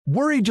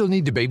Worried you'll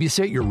need to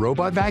babysit your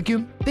robot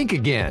vacuum? Think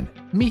again.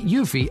 Meet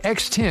Eufy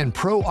X10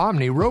 Pro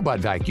Omni Robot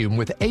Vacuum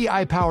with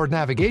AI-powered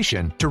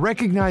navigation to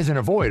recognize and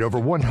avoid over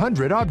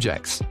 100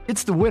 objects.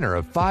 It's the winner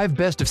of 5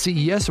 Best of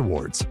CES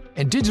awards.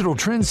 And Digital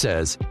Trends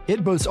says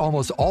it boasts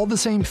almost all the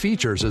same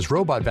features as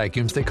robot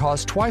vacuums that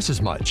cost twice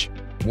as much.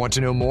 Want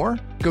to know more?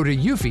 Go to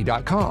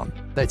eufy.com.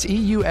 That's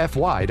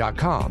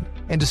EUFY.com.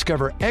 And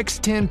discover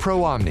X10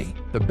 Pro Omni,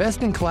 the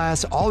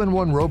best-in-class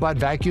all-in-one robot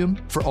vacuum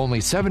for only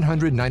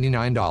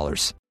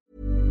 $799.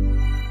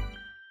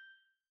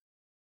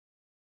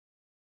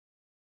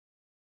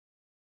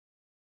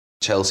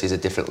 Chelsea's a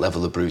different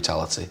level of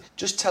brutality.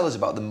 Just tell us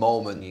about the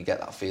moment you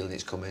get that feeling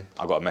it's coming.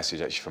 I got a message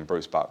actually from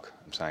Bruce Buck.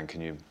 I'm saying, can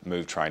you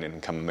move training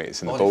and come and meet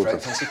us in the boardroom?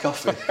 Fancy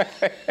coffee.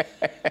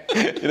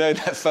 You know,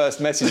 that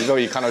first message as well,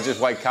 you kind of just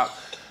wake up,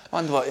 I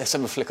wonder what, let's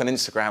have a flick on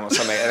Instagram or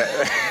something.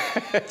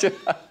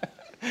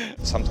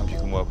 Sometimes you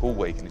can work all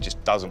week and it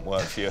just doesn't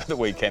work for you at the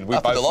weekend. We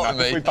both know,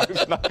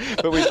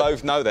 but we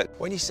both know that.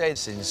 When you say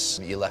since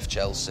you left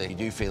Chelsea, you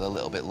do feel a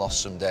little bit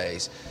lost some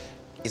days.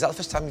 Is that the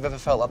first time you've ever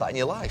felt like that in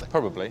your life?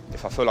 Probably.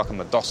 If I feel like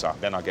I'm a dosser,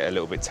 then I get a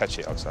little bit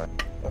tetchy, I'd say.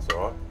 That's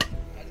all right.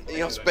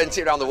 You've spent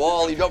it around the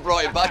wall, you've not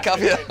brought it back,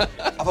 have you?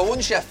 Have I won,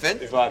 Chef Finn?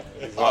 It's fine.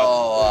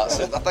 Oh, that's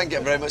it. Thank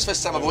you very much.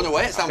 First time I've won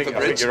away at Stamford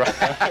Bridge. I think you're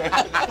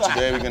right.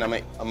 Today we're going to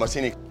make a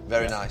martini.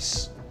 Very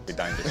nice. It'd be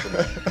dangerous,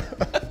 wouldn't it?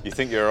 You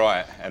think you're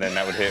right, and then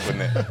that would hit,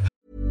 wouldn't it?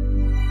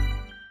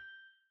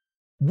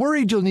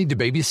 Worried you'll need to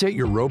babysit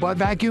your robot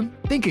vacuum?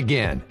 Think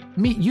again.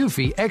 Meet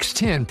Eufy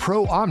X10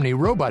 Pro Omni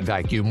Robot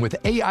Vacuum with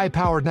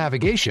AI-powered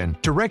navigation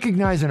to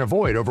recognize and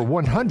avoid over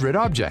 100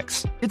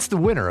 objects. It's the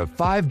winner of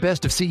 5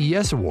 Best of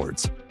CES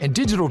awards. And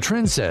Digital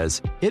Trends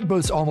says it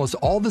boasts almost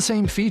all the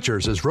same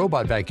features as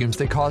robot vacuums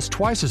that cost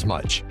twice as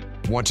much.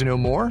 Want to know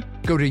more?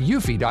 Go to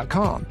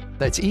eufy.com.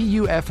 That's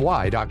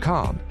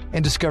EUFY.com.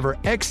 And discover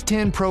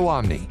X10 Pro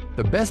Omni,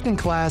 the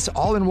best-in-class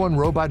all-in-one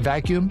robot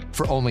vacuum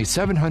for only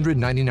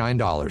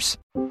 $799.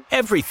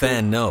 Every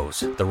fan knows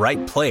the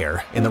right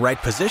player in the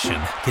right position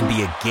can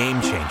be a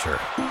game changer.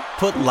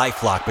 Put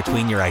LifeLock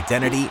between your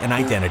identity and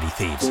identity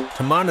thieves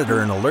to monitor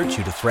and alert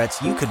you to threats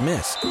you could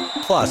miss.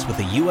 Plus, with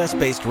a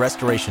U.S.-based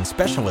restoration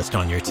specialist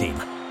on your team,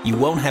 you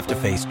won't have to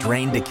face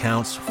drained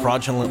accounts,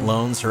 fraudulent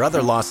loans, or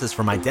other losses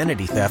from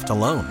identity theft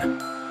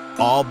alone.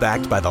 All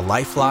backed by the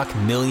LifeLock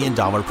 $1 Million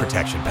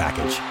Protection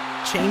Package.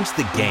 Change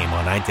the game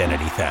on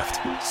identity theft.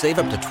 Save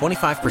up to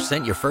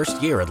 25% your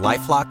first year at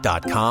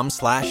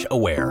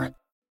LifeLock.com/aware.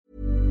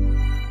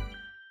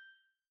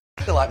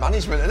 I feel like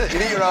management, isn't it? You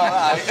think you're all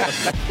right?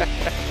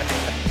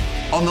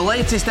 On the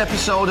latest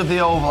episode of The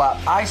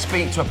Overlap, I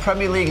speak to a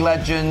Premier League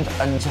legend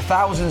and to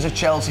thousands of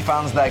Chelsea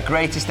fans their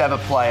greatest ever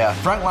player.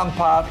 Frank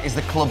Lampard is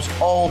the club's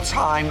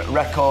all-time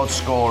record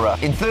scorer.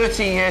 In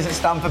 13 years at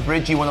Stamford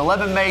Bridge, he won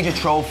 11 major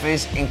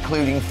trophies,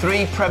 including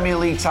 3 Premier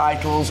League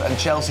titles and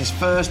Chelsea's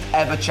first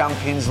ever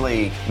Champions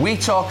League. We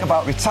talk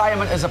about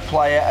retirement as a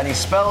player and his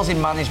spells in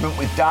management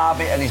with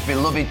Derby and his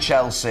beloved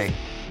Chelsea.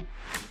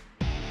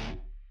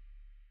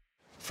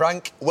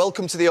 Frank,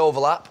 welcome to The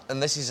Overlap, and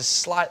this is a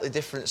slightly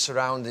different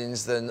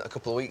surroundings than a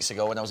couple of weeks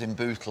ago when I was in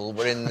Bootle.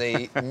 We're in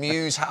the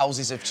Muse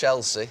houses of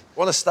Chelsea. I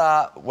want to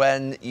start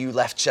when you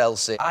left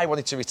Chelsea. I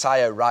wanted to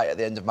retire right at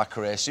the end of my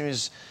career. As soon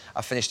as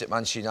I finished at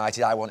Manchester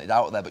United, I wanted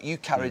out of there, but you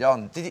carried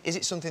on. Is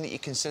it something that you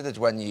considered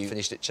when you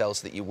finished at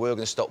Chelsea, that you were going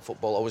to stop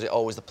football, or was it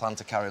always the plan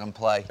to carry on and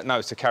play? No,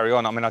 it's to carry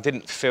on. I mean, I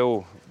didn't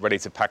feel ready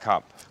to pack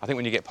up. I think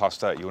when you get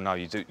past 30, you'll know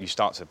you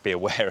start to be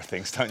aware of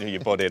things, don't you, your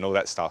body and all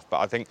that stuff.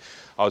 But I think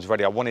I was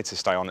ready. I wanted to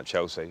stay on at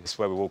Chelsea. It's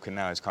where we're walking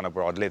now. It's kind of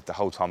where I'd lived the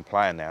whole time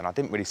playing there, and I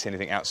didn't really see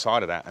anything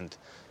outside of that. And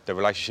the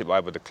relationship I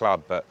had with the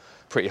club, but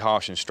pretty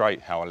harsh and straight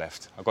how I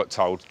left. I got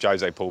told,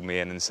 Jose pulled me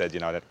in and said, you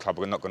know, that club,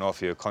 we're not going to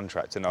offer you a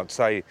contract. And I'd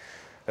say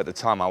at the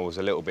time I was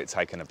a little bit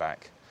taken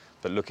aback.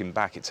 But looking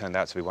back, it turned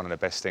out to be one of the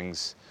best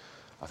things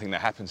I think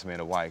that happened to me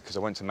in a way, because I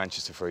went to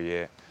Manchester for a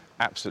year,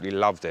 absolutely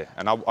loved it.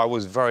 And I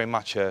was very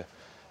much a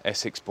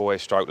Essex boy,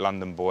 stroke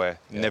London boy,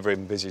 never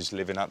envisaged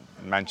living up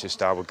in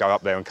Manchester. I would go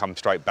up there and come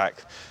straight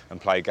back and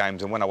play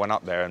games. And when I went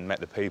up there and met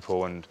the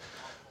people and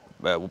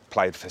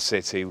played for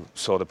City,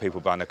 saw the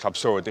people behind the club,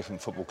 saw a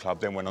different football club,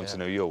 then went on to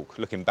New York.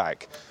 Looking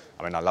back,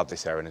 I mean, I love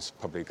this area and it's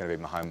probably going to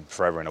be my home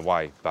forever in a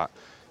way, but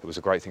it was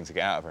a great thing to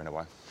get out of her in a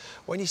way.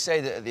 When you say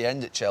that at the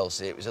end at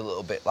Chelsea it was a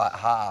little bit like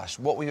harsh,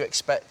 what were you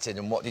expecting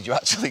and what did you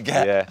actually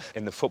get? Yeah,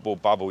 in the football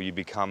bubble you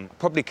become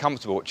probably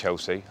comfortable at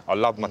Chelsea. I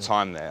loved my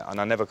time there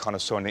and I never kind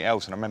of saw anything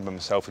else. And I remember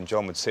myself and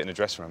John would sit in the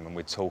dressing room and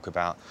we'd talk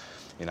about,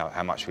 you know,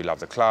 how much we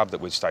loved the club, that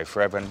we'd stay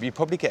forever. And you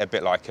probably get a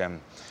bit like, I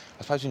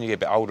suppose when you get a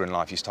bit older in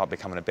life, you start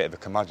becoming a bit of a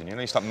curmudgeon. You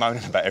know, you start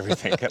moaning about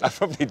everything. And I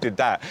probably did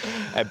that.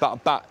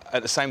 But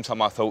at the same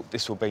time, I thought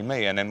this will be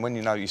me. And then when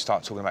you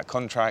start talking about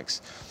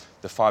contracts,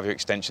 the 5-year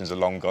extensions are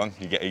long gone.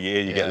 You get a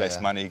year, you get less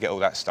money, you get all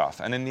that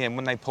stuff. And in the end,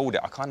 when they pulled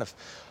it,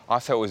 I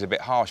felt it was a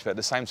bit harsh, but at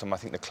the same time, I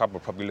think the club were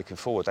probably looking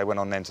forward. They went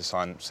on then to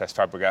sign Cesc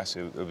Fabregas,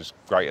 who was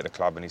great at the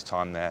club in his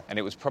time there. And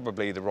it was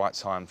probably the right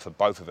time for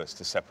both of us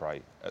to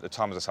separate. At the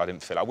time, as I said, I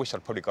didn't feel. I wish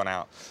I'd probably gone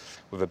out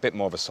with a bit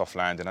more of a soft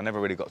landing. I never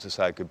really got to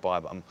say goodbye,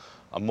 but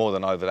I'm more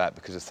than over that,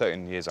 because the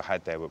 13 years I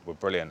had there were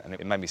brilliant, and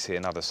it made me see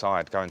another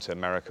side. Going to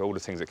America, all the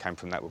things that came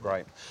from that were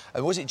great.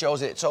 And was it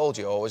Jose that told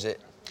you, or was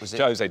it?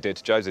 Jose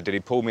did. He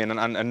pulled me in,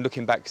 and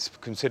looking back,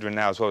 considering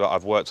now as well that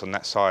I've worked on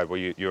that side where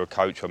you're a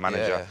coach or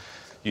manager,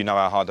 you know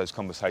how hard those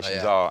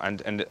conversations are.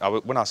 And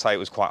when I say it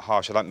was quite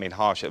harsh, I don't mean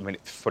harsh. I mean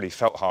it fully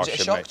felt harsh. Was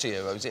it a shock to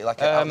you, or was it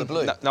like out of the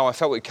blue? No, I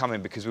felt it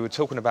coming, because we were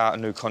talking about a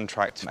new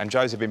contract, and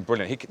Jose had been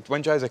brilliant.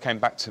 When Jose came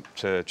back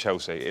to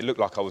Chelsea, it looked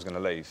like I was going to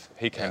leave.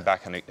 He came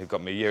back and he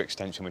got me a year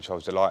extension, which I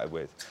was delighted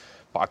with.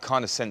 But I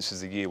kind of sensed as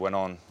the year went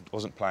on,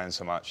 wasn't playing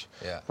so much.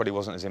 Probably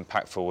wasn't as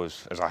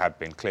impactful as I had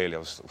been. Clearly, I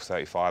was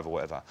 35 or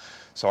whatever.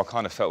 So I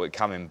kind of felt it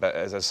coming. But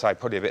as I say,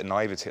 probably a bit of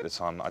naivety at the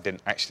time. I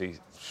didn't actually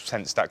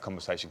sense that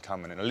conversation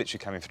coming. And I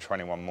literally came in for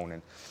training one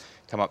morning,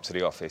 come up to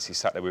the office. He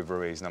sat there with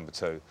Ruiz, number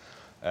 2,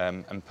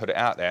 and put it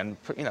out there. And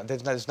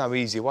there's no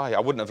easy way.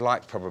 I wouldn't have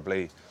liked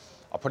probably.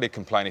 I'd probably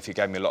complain if he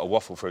gave me a lot of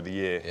waffle through the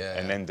year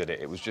and ended it.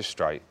 It was just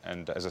straight.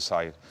 And as I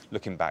say,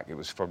 looking back, it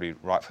was probably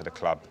right for the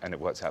club, and it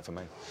worked out for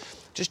me.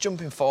 Just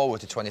jumping forward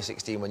to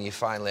 2016, when you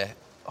finally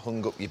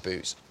hung up your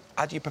boots,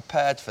 had you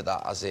prepared for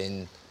that? As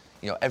in,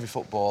 every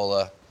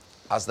footballer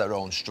has their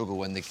own struggle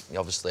when they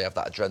obviously have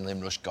that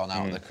adrenaline rush gone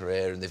out of their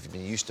career and they've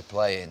been used to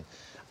playing.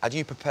 Had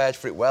you prepared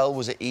for it well?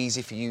 Was it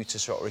easy for you to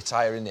sort of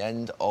retire in the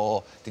end,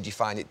 or did you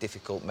find it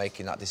difficult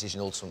making that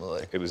decision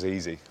ultimately? It was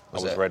easy.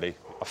 I was ready.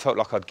 I felt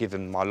like I'd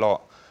given my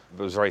lot.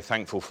 I was very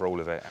thankful for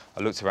all of it. I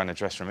looked around the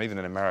dressing room, even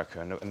in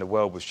America, and the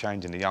world was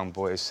changing. The young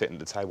boys sitting at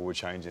the table were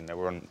changing. They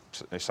were on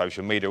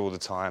social media all the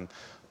time.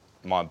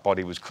 My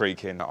body was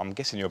creaking. I'm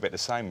guessing you're a bit the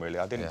same, really.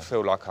 I didn't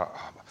feel like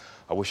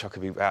I wish I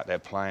could be out there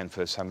playing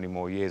for so many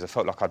more years. I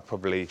felt like I'd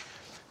probably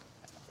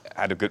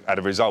had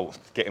a result,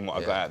 getting what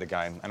I got out of the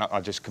game, and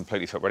I just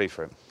completely felt ready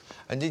for it.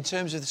 And in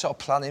terms of the sort of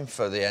planning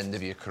for the end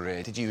of your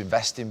career, did you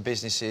invest in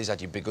businesses?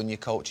 Had you begun your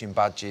coaching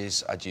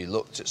badges? Had you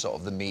looked at sort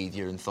of the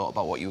media and thought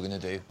about what you were going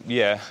to do?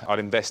 Yeah, I'd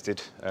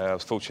invested. I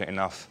was fortunate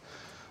enough,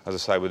 as I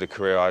say, with the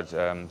career, I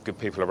had good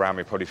people around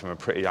me probably from a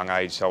pretty young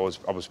age, so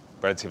I was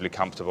relatively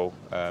comfortable.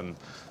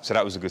 So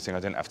that was a good thing.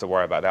 I didn't have to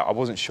worry about that. I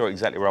wasn't sure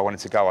exactly where I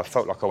wanted to go. I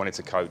felt like I wanted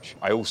to coach.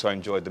 I also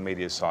enjoyed the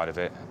media side of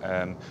it,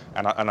 and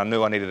I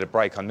knew I needed a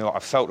break. I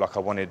felt like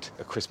I wanted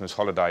a Christmas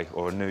holiday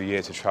or a New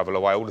Year to travel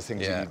away. All the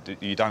things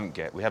that you don't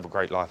get. We have a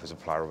great life as a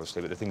player,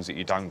 obviously, but the things that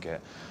you don't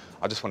get,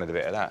 I just wanted a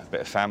bit of that, a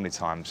bit of family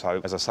time. So,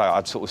 as I say,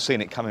 I'd sort of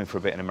seen it coming for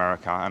a bit in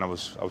America, and I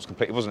was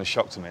completely. It wasn't a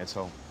shock to me at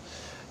all.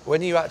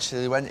 When you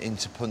actually went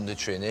into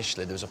punditry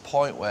initially, there was a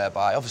point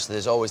whereby, obviously,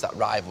 there's always that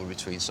rivalry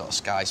between sort of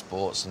Sky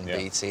Sports and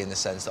BT, in the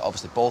sense that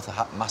obviously both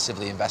are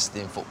massively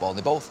invested in football, and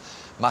they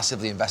both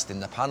massively invest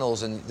in the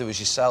panels. And there was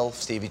yourself,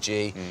 Stevie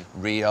G,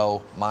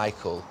 Rio,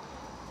 Michael,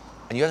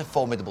 and you had a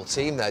formidable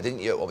team there,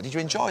 didn't you? Did you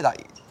enjoy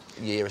that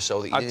year or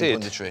so that you did in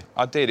punditry?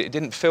 I did. It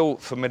didn't feel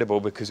formidable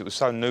because it was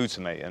so new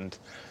to me, and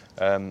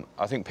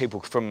I think people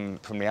from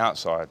the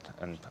outside,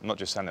 and I'm not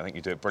just saying that, I think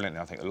you do it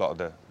brilliantly. I think a lot of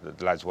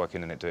the lads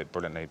working in it do it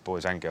brilliantly,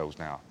 boys and girls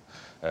now,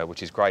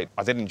 which is great.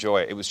 I did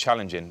enjoy it. It was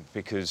challenging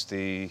because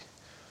I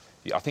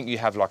think you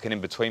have like an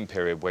in-between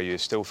period where you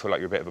still feel like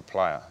you're a bit of a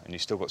player and you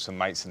still got some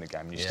mates in the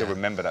game and you still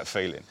remember that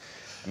feeling.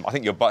 I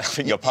think you're past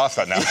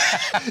that now.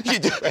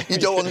 you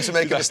don't want them to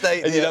make a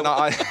mistake.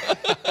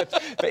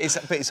 But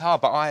it's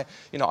hard. But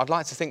I'd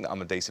like to think that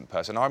I'm a decent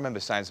person. I remember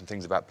saying some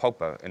things about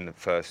Pogba in the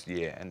first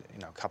year, and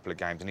a couple of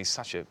games, and he's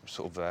such a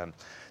sort of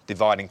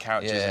dividing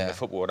character in the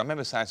football. And I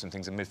remember saying some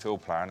things, a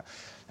midfield player,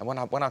 and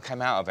when I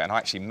came out of it, and I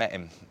actually met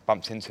him,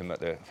 bumped into him I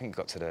think he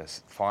got to the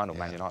final,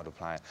 Man United were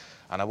playing,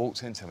 and I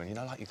walked into him, and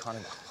I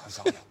was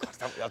like, oh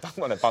God, I don't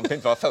want to bump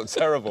into him. I felt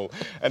terrible,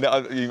 and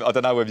I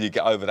don't know whether you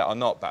get over that or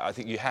not, but I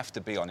think you have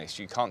to be honest.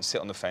 You can't sit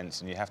on the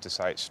fence, and you have to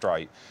say it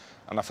straight.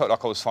 And I felt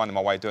like I was finding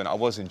my way doing it. I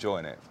was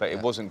enjoying it, but it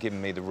wasn't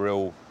giving me the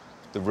real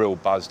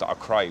buzz that I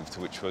craved,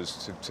 which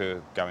was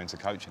to go into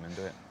coaching and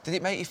do it. Did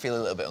it make you feel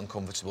a little bit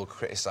uncomfortable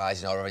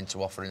criticising or having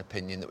to offer an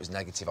opinion that was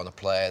negative on a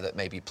player that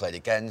maybe you played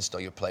against or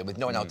you played with,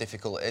 knowing how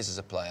difficult it is as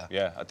a player?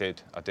 Yeah, I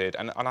did.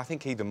 And I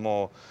think even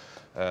more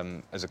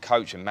as a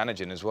coach and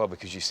managing as well,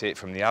 because you see it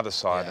from the other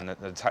side and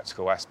the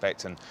tactical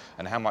aspect and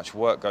how much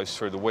work goes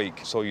through the week.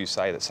 I saw you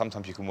say that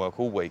sometimes you can work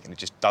all week and it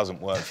just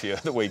doesn't work for you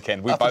at the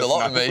weekend. We both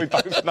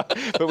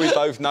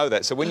know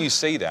that. So when you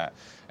see that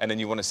and then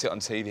you want to sit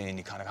on TV and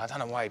you kind of, I don't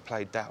know why he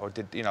played that, or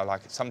did,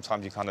 like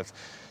sometimes you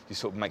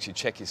sort of makes you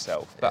check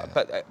yourself.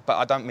 But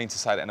I don't mean to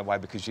say that in a way,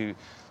 because you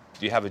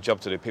have a job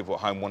to do. People at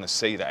home want to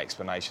see that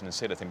explanation and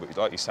see the thing, but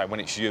like you say, when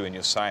it's you and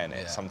you're saying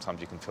it, sometimes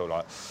you can feel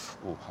like,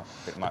 oh,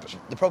 a bit much.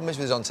 The problem is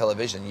with us on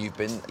television, you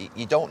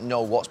don't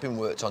know what's been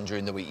worked on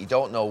during the week. You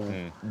don't know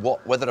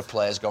whether a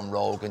player's gone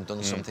rogue and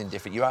done something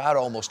different. You are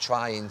almost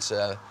trying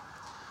to,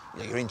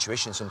 your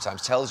intuition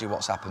sometimes tells you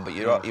what's happened, but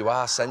you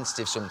are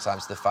sensitive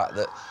sometimes to the fact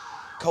that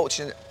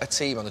coaching a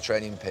team on the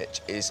training pitch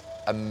is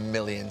a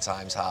million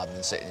times harder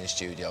than sitting in a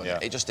studio. Yeah.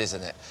 It just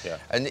isn't it? Yeah.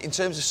 And in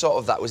terms of sort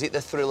of that, was it the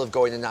thrill of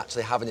going and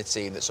actually having a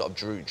team that sort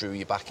of drew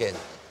you back in?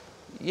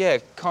 Yeah,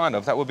 kind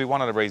of. That would be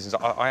one of the reasons.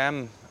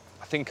 I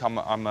think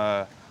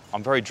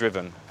I'm very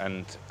driven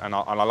and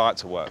I like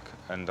to work,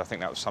 and I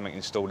think that was something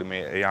installed in me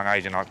at a young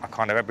age, and I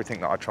kind of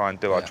everything that I try and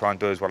do, I try and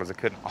do as well as I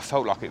could. I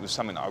felt like it was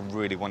something that I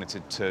really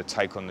wanted to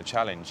take on the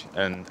challenge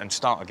and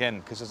start again,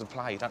 because as a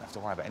player you don't have to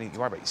worry about anything, you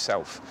worry about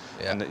yourself,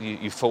 and that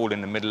you fall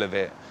in the middle of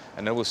it,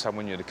 and then all of a sudden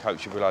when you're the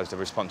coach you realise the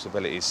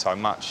responsibility is so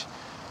much.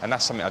 And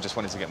that's something I just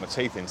wanted to get my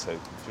teeth into. Do you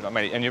know what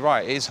I mean? And you're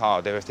right, it is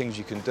hard. There are things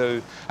you can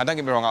do. And don't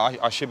get me wrong,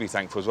 I should be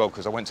thankful as well,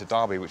 because I went to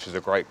Derby, which was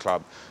a great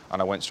club, and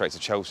I went straight to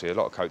Chelsea. A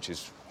lot of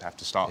coaches have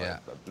to start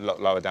a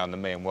lot lower down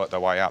than me and work their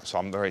way up. So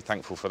I'm very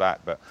thankful for that.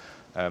 But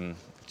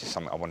just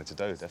something I wanted to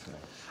do,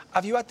 definitely.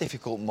 Have you had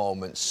difficult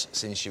moments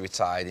since you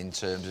retired in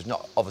terms of,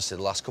 not obviously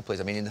the last couple of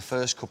years, I mean in the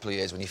first couple of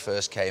years when you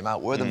first came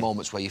out, were there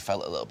moments where you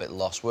felt a little bit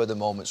lost? Were there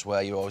moments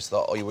where you always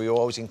thought, were you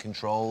always in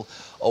control,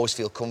 always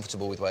feel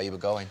comfortable with where you were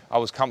going? I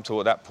was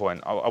comfortable at that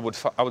point. I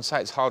would say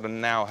it's harder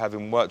now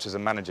having worked as a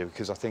manager,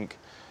 because I think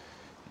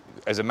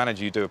as a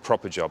manager you do a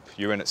proper job.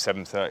 You're in at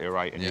 7:30 or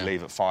 8 and you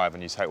leave at 5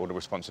 and you take all the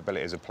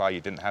responsibility. As a player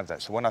you didn't have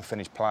that. So when I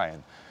finished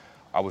playing,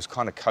 I was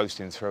kind of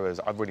coasting through. As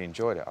I really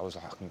enjoyed it. I was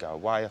like, I can go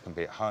away, I can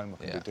be at home,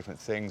 I can do different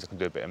things, I can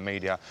do a bit of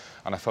media,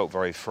 and I felt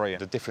very free.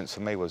 The difference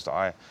for me was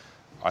that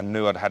I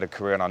knew I'd had a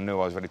career and I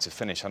knew I was ready to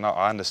finish.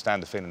 I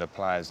understand the feeling of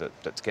players that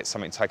to get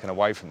something taken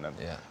away from them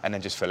and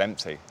then just feel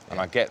empty, and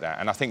I get that.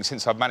 And I think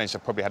since I've managed,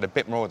 I've probably had a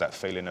bit more of that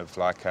feeling of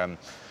like, I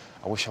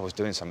wish I was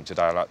doing something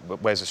today, like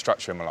where's the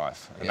structure in my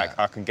life? And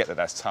I can get that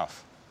that's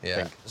tough.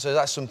 Yeah. So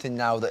that's something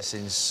now that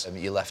since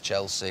you left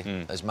Chelsea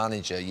as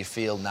manager, you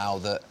feel now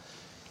that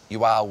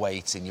you are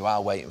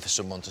waiting for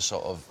someone to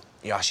sort of,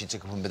 ask you to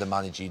come and be the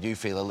manager. You do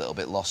feel a little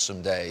bit lost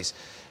some days.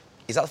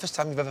 Is that the first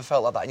time you've ever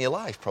felt like that in your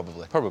life,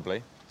 probably?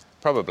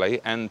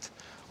 Probably. And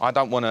I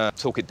don't want to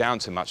talk it down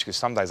too much, because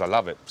some days I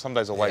love it. Some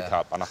days I wake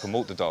up and I can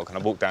walk the dog and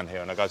I walk down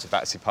here and I go to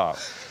Battersea Park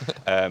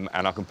and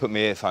I can put my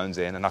earphones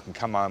in and I can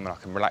come home and I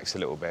can relax a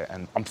little bit.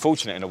 And I'm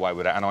fortunate in a way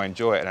with that and I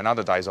enjoy it. And then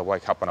other days I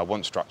wake up and I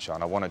want structure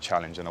and I want a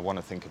challenge and I want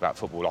to think about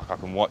football. Like I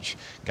can watch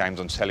games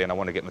on telly and I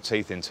want to get my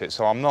teeth into it.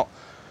 So I'm not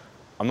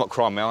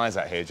crying my eyes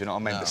out here, do you know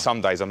what I mean? No. But some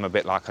days I'm a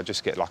bit like, I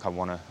just get like I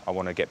want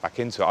to get back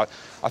into it.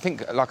 I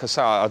think, like I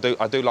say, I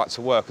do like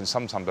to work, and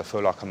sometimes I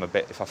feel like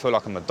if I feel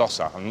like I'm a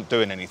dosser, I'm not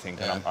doing anything,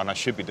 and I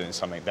should be doing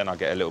something, then I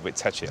get a little bit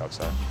tetchy, I'd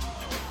say.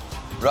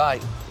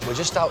 Right, we're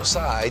just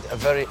outside a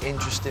very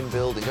interesting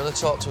building. You want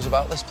to talk to us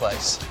about this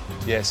place?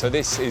 Yeah, so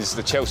this is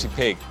the Chelsea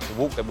Pig.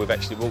 We've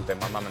actually walked there.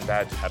 My mum and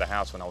dad had a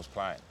house when I was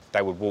playing.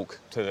 They would walk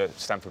to the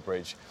Stamford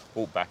Bridge,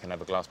 walk back and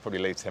have a glass, probably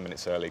leave 10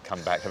 minutes early,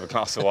 come back, have a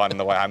glass of wine on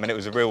the way home. And it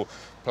was a real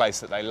place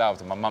that they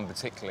loved, and my mum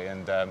particularly.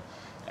 And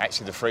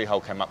actually the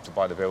freehold came up to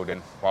buy the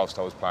building whilst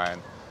I was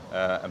playing.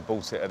 And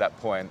bought it at that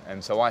point,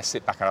 and so I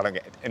sit back and I don't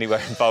get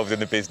anywhere involved in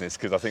the business,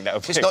 because I think that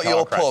would be it's not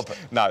your crash. pub.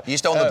 No, you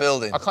just own the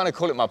building. I kind of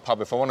call it my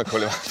pub if I want to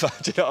call it my pub.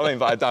 Do you know what I mean?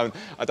 But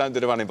I don't do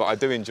the running. But I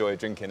do enjoy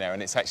drinking there,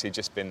 and it's actually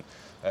just been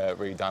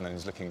redone and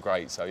it's looking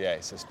great. So yeah,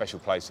 it's a special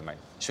place for me.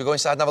 Should we go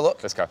inside and have a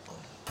look? Let's go.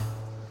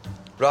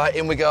 Right,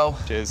 in we go.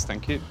 Cheers.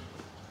 Thank you.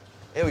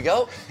 Here we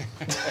go.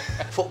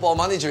 Football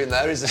manager in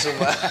there, is there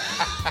somewhere?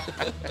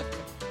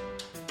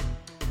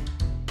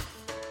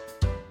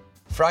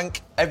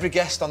 Frank, every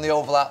guest on the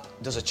Overlap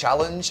does a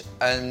challenge,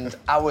 and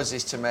ours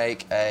is to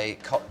make a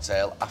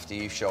cocktail after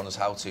you've shown us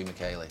how to,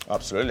 Michele.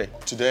 Absolutely.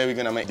 Today we're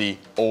gonna make the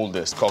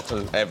oldest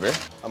cocktail ever,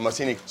 a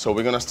martini. So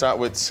we're gonna start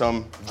with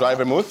some dry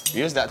vermouth.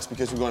 Use that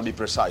because we're gonna be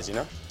precise,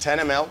 10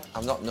 ml.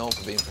 I'm not known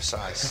for being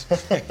precise.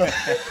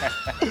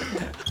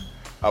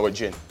 Our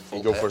gin.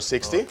 You go for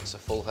 60. Oh, it's a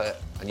full hit.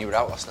 And you were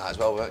out last night as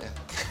well, weren't you?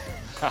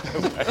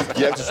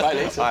 You have to try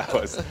later. I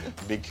was.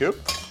 Big cube.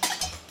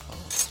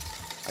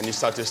 And you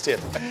start to stir.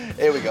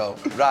 Here we go.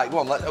 Right, go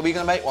on. Are we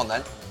going to make one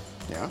then?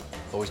 Yeah.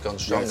 Always gone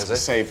strong, yes, is it?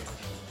 Save.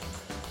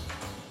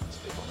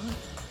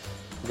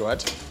 Go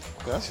ahead.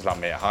 Yeah. This is like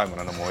me at home on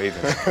a normal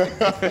evening.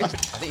 I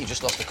think you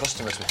just lost the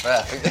customer, to be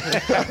fair.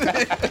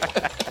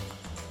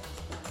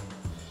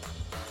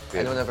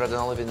 Anyone ever had an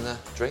olive in the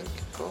drink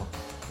before?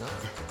 No?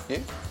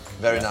 You?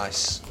 Very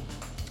nice.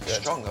 It's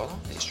strong though,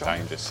 isn't it? Strong.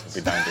 Dangerous.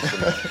 It'd be dangerous,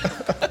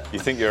 wouldn't it? You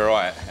think you're all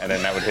right, and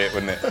then that would hit,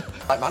 wouldn't it?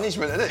 Like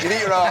management, isn't it? You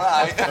think you're all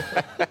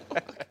right.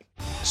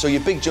 So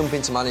your big jump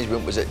into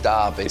management was at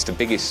Derby. It's the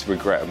biggest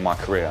regret of my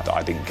career that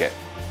I didn't get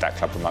that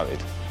club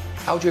promoted.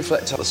 How do you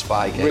reflect on the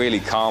Spy game? Really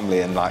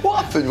calmly and like...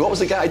 What happened? What was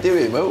the guy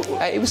doing?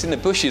 He was in the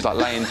bushes, like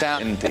laying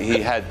down, and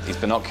he had his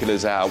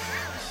binoculars out.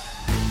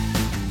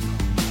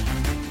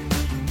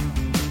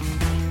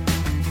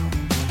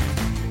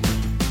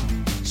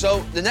 So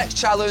the next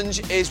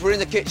challenge is we're in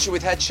the kitchen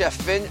with head chef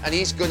Finn, and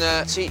he's going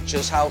to teach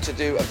us how to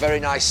do a very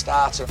nice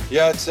starter.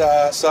 Yeah, it's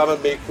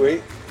salmon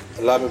bakery,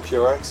 lemon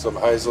puree, some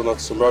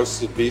hazelnuts, some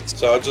roasted beets.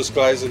 So I'm just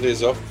glazing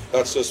these up.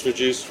 That's just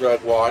reduced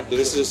red wine.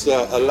 This is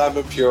a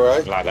lemon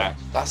puree. Like that.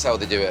 That's how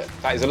they do it.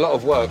 That is a lot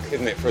of work,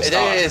 isn't it, for a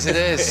start? It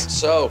is.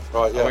 So,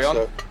 right, yeah, are we on?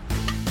 So,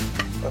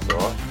 that's all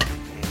right.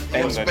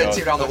 You've spent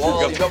it around the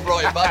wall, you've not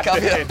brought it back,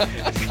 have you?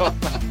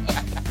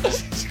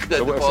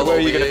 So where are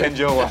you going to pin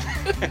your one?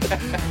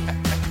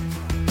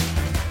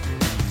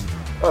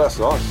 Oh, that's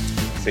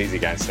nice. It's easy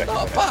going second.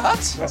 Not bad.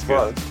 That's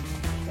good.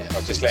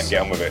 I'll just let him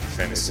get on with it.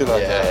 Still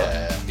like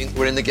Yeah.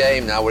 We're in the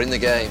game now, we're in the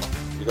game.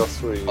 You got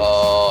 3.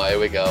 Oh, here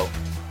we go.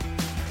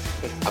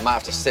 I might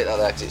have to stick that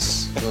there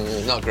because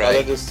it's not And great.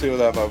 then just 2 of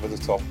them over the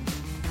top.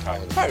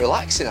 Quite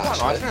relaxing, actually.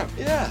 nice, isn't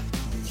it? Yeah.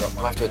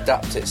 I have to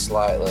adapt it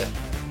slightly.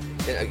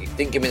 You know,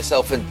 didn't give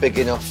myself a big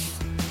enough.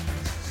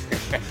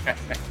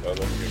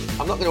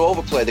 I'm not going to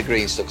overplay the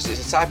green stuff because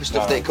it's the type of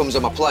stuff that it comes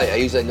on my plate. I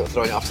usually end up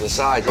throwing it off to the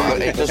side,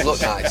 but it does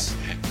look nice.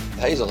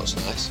 The hazelnut's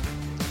nice.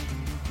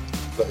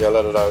 Yeah,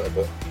 let it out a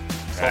bit.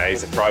 Yeah,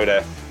 he's a pro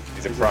there.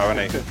 He's a pro,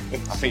 isn't he?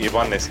 I think you've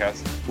won this,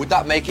 Kaz. Would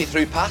that make it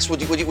through pass?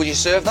 Would you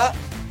serve that?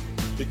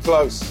 Be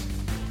close.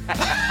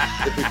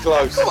 It'd be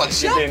close. Come on,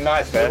 You're Shaq. being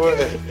nice there.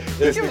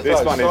 This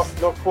one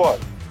is- not quite.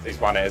 He's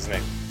won it, hasn't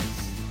he?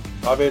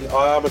 I mean,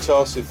 I am a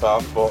Chelsea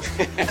fan, but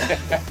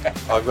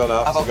I'm going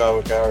to have to go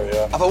with Gary,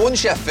 yeah. Have I won,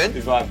 Chef Finn?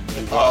 He's won.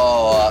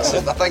 Oh, that's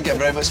it. Thank you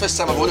very much. First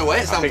time I've won away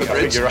at Stamford I think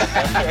Bridge. you're right.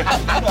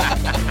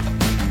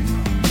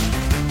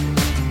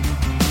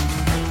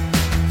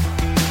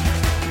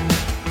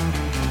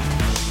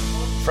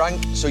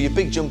 Frank, so your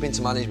big jump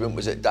into management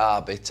was at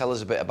Derby. Tell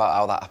us a bit about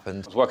how that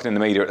happened. I was working in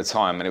the media at the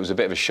time, and it was a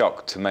bit of a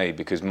shock to me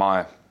because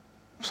my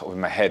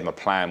in my head, my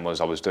plan was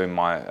I was doing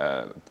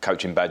my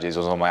coaching badges. I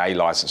was on my A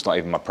licence, not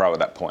even my pro at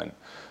that point.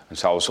 And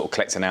so I was sort of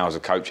collecting hours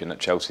of coaching at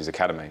Chelsea's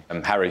academy.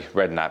 And Harry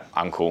Redknapp,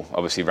 uncle,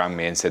 obviously rang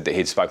me and said that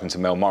he'd spoken to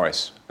Mel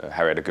Morris.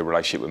 Harry had a good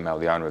relationship with Mel,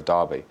 the owner of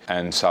Derby.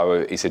 And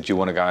so he said, do you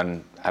want to go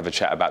and have a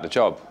chat about the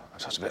job?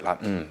 So I was a bit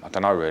like, I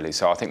don't know really.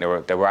 So I think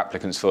there were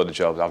applicants for the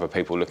job, other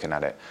people looking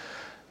at it.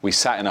 We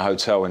sat in a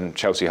hotel in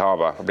Chelsea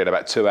Harbour, probably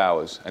about 2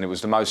 hours, and it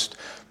was the most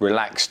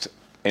relaxed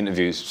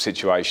interview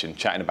situation,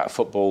 chatting about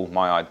football,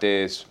 my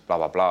ideas, blah,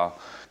 blah, blah.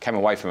 Came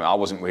away from it, I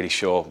wasn't really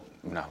sure,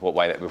 what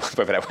way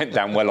whether that went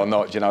down well or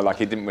not.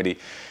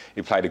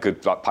 He played a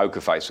good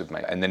poker face with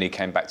me. And then he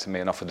came back to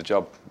me and offered the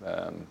job,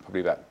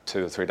 probably about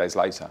 2 or 3 days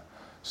later.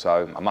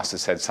 So I must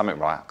have said something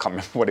right. I can't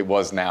remember what it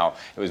was now.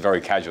 It was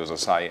very casual, as I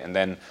say. And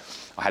then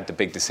I had the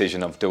big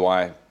decision of, do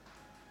I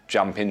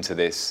jump into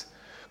this?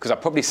 Because I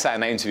probably sat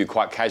in that interview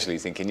quite casually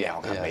thinking,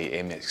 I'm going to meet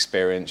him,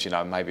 experience,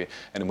 maybe.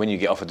 And when you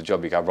get offered the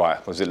job, you go, right,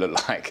 what does it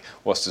look like?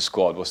 What's the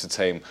squad? What's the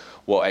team?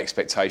 What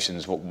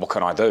expectations? What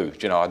can I do?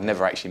 I'd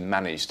never actually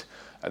managed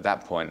at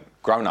that point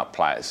grown-up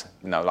players.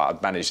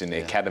 I'd managed in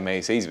the academy.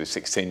 It's easy with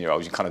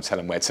 16-year-olds. You kind of tell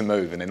them where to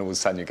move, and then all of a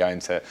sudden you're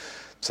going to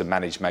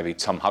manage maybe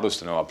Tom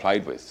Huddleston, who I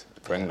played with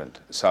for England.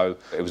 So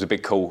it was a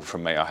big call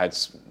from me. I had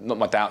not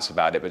my doubts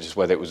about it, but just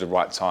whether it was the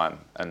right time.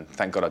 And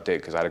thank God I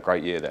did, because I had a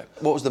great year there.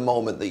 What was the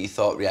moment that you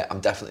thought, I'm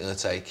definitely going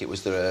to take it?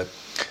 Was there a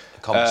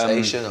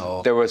conversation?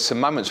 Or there were some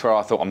moments where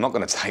I thought, I'm not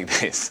going to take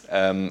this.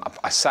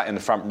 I sat in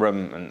the front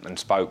room and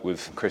spoke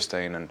with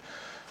Christine and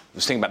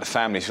was thinking about the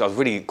family. So I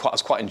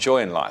was quite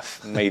enjoying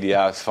life. Media,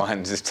 I was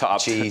fine, just up.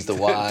 Cheese, the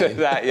wine. Do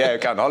that,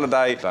 going on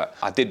holiday. But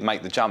I did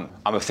make the jump.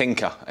 I'm a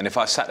thinker, and if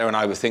I sat there and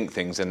overthink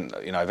things, then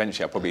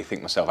eventually I'll probably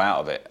think myself out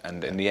of it.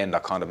 And in the end, I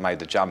kind of made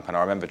the jump. And I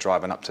remember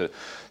driving up to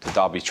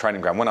Derby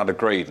training ground when I'd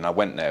agreed, and I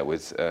went there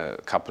with a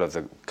couple of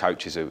the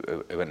coaches who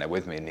went there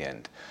with me in the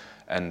end.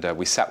 And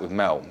we sat with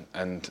Mel,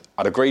 and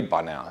I'd agreed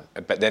by now.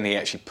 But then he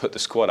actually put the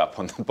squad up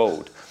on the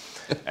board.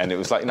 And it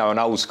was like, an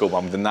old school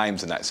one with the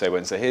names and that. So he went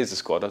and said, here's the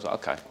squad. I was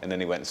like, OK. And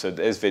then he went and said,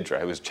 there's Vidra,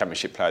 who was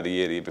Championship Player of the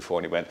Year before.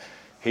 And he went,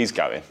 he's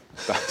going.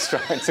 So I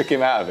straight took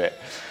him out of it.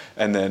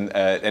 And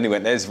then he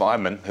went, there's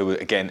Vyman, who was,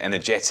 again,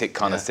 energetic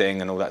kind of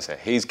thing and all that. So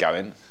he's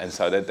going. And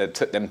so they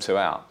took them 2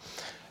 out.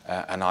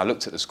 And I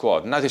looked at the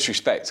squad. No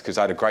disrespect, because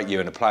I had a great year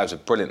and the players were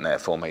brilliant there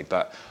for me.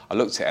 But I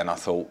looked at it and I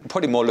thought,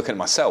 probably more looking at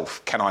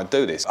myself, can I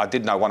do this? I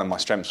did know one of my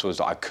strengths was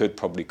that I could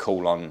probably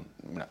call on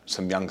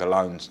some younger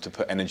loans to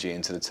put energy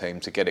into the team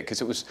to get it.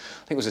 Because I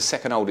think it was the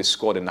second oldest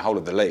squad in the whole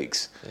of the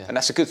leagues. Yeah. And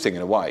that's a good thing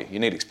in a way. You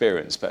need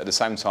experience. But at the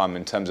same time,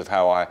 in terms of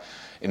how I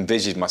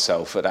envisaged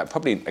myself at that,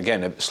 probably,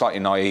 again, slightly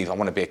naive. I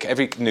want to be,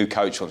 every new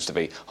coach wants to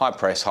be high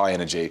press, high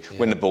energy,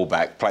 win the ball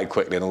back, play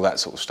quickly and all that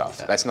sort of stuff.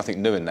 Yeah. There's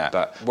nothing new in that.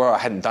 But where I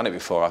hadn't done it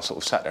before, I sort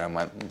of sat there and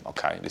went,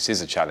 OK, this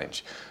is a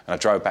challenge. And I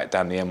drove back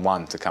down the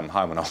M1 to come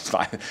home and I was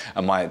like,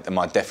 am I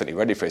definitely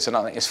ready for it? So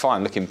I think it's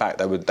fine. Looking back,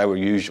 they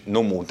were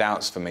normal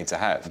doubts for me to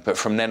have. But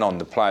from then on,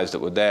 the players that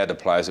were there, the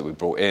players that we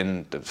brought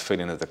in, the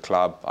feeling of the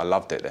club, I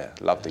loved it there.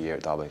 Loved the year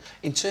at Derby.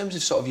 In terms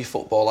of sort of your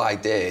football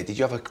idea, did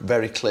you have a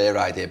very clear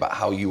idea about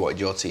how you wanted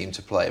your team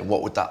to play?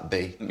 What would that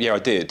be? Yeah, I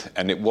did.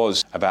 And it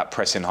was about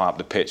pressing high up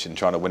the pitch and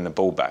trying to win the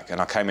ball back. And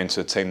I came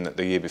into a team that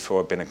the year before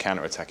had been a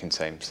counter-attacking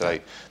team. So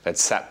they'd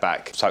sat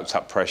back, soaked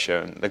up pressure.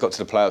 And they got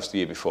to the playoffs the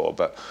year before,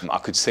 but I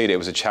could see that it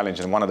was a challenge.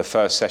 And one of the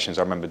first sessions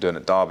I remember doing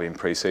at Derby in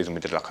pre-season,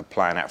 we did like a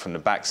playing out from the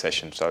back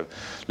session. So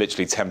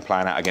literally 10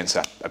 playing out against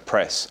a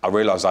press. I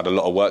realised I had a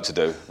lot of work to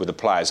do with the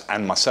players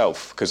and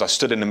myself, because I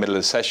stood in the middle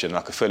of the session and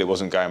I could feel it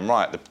wasn't going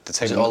right. The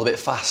team, was it all a bit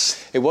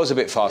fast? It was a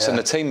bit fast, yeah. And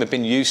the team had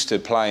been used to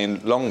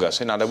playing longer.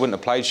 So, they wouldn't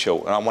have played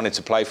short, and I wanted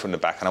to play from the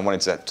back, and I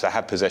wanted to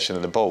have possession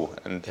of the ball.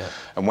 And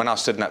when I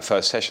stood in that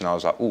first session, I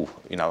was like,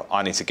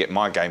 I need to get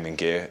my game in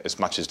gear as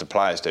much as the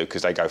players do,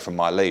 because they go from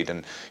my lead,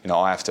 and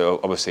I have to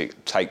obviously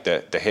take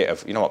the hit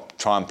of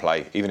try and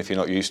play even if you're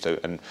not used to,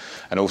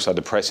 and also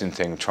the pressing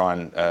thing, try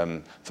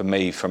and for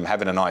me, from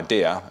having an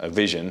idea, a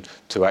vision,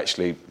 to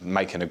actually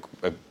making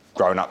a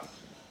grown-up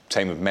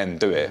team of men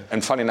do it.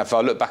 And funny enough, if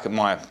I look back at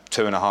my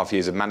 2.5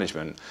 years of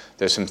management,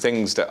 there's some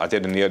things that I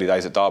did in the early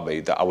days at Derby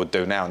that I would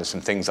do now, and there's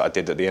some things that I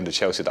did at the end of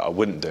Chelsea that I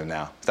wouldn't do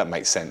now, if that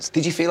makes sense.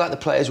 Did you feel like the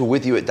players were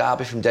with you at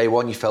Derby from day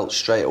one? You felt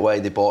straight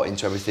away they bought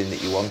into everything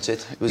that you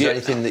wanted? Was there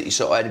anything that you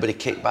sort of anybody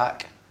kicked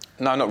back?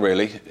 No, not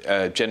really.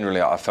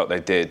 Generally, I felt they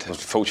did. I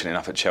was fortunate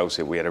enough at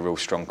Chelsea, we had a real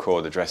strong core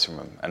of the dressing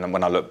room. And then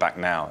when I look back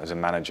now as a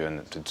manager,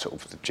 and sort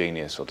of the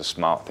genius or the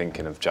smart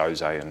thinking of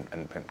Jose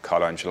and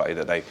Carlo Ancelotti,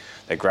 that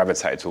they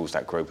gravitated towards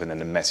that group, and then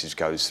the message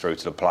goes through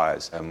to the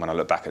players. And when I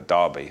look back at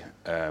Derby,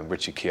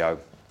 Richie Keogh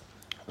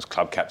was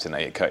club captain that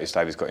year. Curtis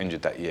Davies got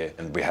injured that year.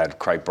 And we had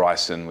Craig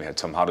Bryson, we had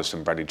Tom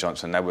Huddleston, Bradley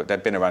Johnson.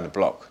 They'd been around the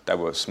block. They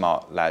were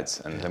smart lads.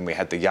 And then we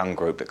had the young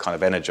group that kind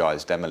of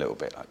energised them a little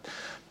bit. Like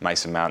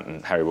Mason Mount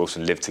and Harry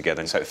Wilson lived together,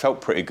 and so it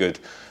felt pretty good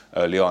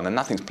early on. And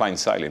nothing's plain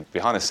sailing.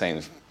 Behind the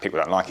scenes, people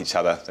don't like each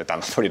other. They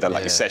probably don't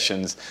like your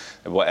sessions,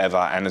 whatever.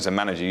 And as a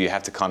manager, you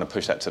have to kind of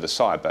push that to the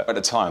side. But at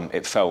the time,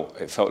 it felt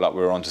like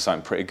we were onto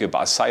something pretty good. But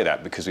I say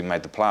that because we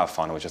made the playoff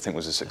final, which I think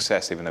was a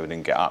success, even though we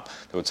didn't get up.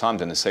 There were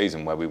times in the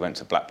season where we went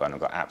to Blackburn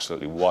and got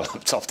absolutely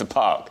walloped off the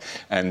park.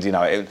 And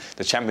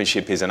the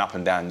Championship is an up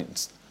and down.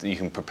 You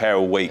can prepare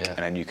all week, and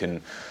then you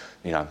can,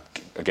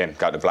 again,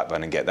 go to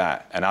Blackburn and get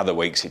that. And other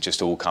weeks, it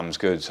just all comes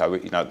good. So,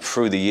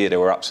 through the year, there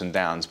were ups and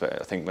downs.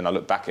 But I think when I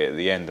look back at it at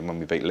the end, and when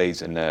we beat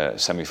Leeds in the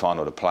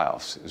semi-final of the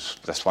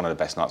playoffs, that's one of the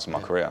best nights of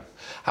my career.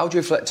 How do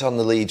you reflect on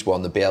the Leeds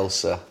one, the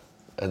Bielsa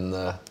and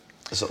the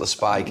sort of the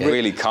spy game?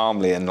 Really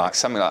calmly, and like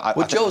something like...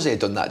 Would Jose have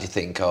done that, do you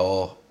think?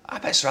 Or I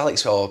bet Sir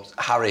Alex or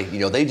Harry,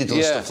 they did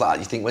stuff like that.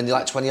 You think when they're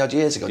like 20-odd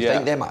years ago, do you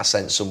think they might have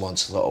sent someone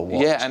to sort of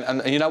watch? Yeah,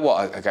 and you know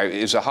what? Okay,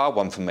 it was a hard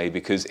one for me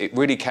because it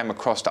really came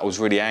across that I was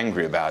really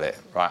angry about it,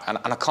 right? And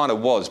I kind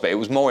of was, but it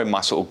was more in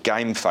my sort of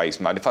game face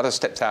mode. If I'd have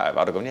stepped out of it,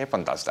 I'd have gone,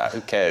 everyone does that,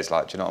 who cares?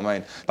 Like, do you know what I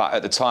mean? But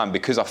at the time,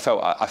 because I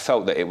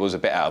felt that it was a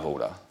bit out of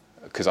order,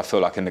 because I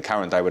feel like in the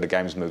current day where the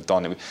game's moved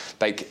on,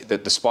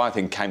 the spy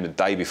thing came the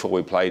day before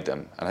we played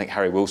them, and I think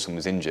Harry Wilson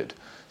was injured.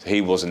 So he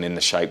wasn't in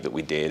the shape that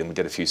we did, and we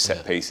did a few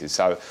set pieces.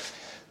 So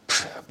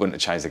wouldn't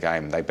have changed the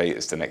game. They beat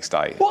us the next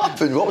day. What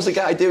happened? What was the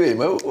guy doing?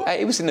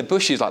 He was in the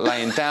bushes, like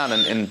laying down,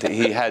 and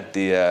he had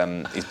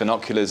his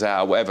binoculars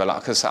out or whatever.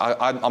 Like I said,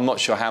 I'm not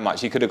sure how much.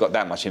 He could have got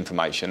that much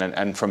information.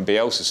 And from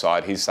Bielsa's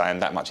side, he's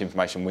saying that much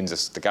information wins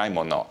us the game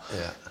or not.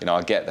 Yeah.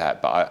 I get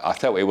that, but I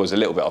felt it was a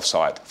little bit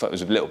offside. I thought it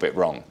was a little bit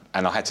wrong,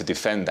 and I had to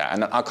defend that.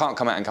 And I can't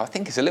come out and go, I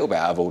think it's a little bit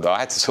out of order. I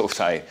had to sort of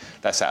say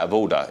that's out of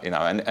order,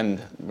 and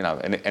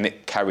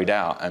it carried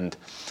out. And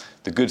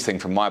the good thing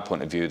from my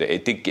point of view, that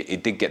it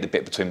did get the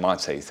bit between my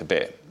teeth a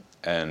bit,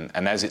 and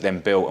as it then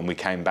built and we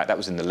came back, that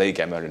was in the league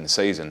game earlier in the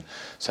season.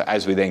 So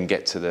as we then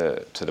get to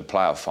the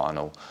playoff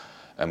final,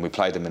 and we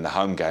played them in the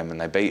home game, and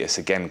they beat us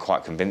again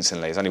quite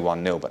convincingly. It's only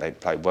 1-0, but they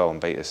played well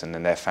and beat us. And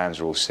then their fans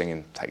were all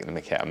singing, taking the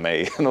mickey out of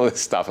me, and all this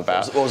stuff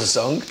about. What was the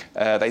song?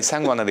 They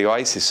sang one of the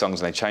Oasis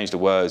songs, and they changed the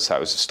words, so it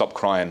was "Stop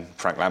Crying,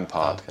 Frank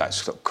Lampard." Okay. Like,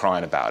 stop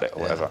crying about it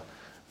or whatever.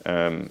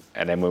 And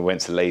then we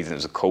went to Leeds, and it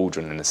was a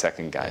cauldron in the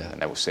second game,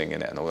 and they were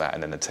singing it and all that,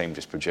 and then the team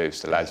just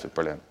produced. The lads were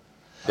brilliant.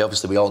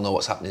 Obviously, we all know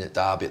what's happening at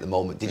Derby at the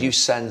moment. Did you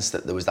sense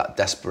that there was that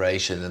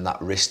desperation and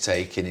that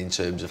risk-taking in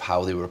terms of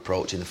how they were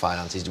approaching the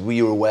finances? Were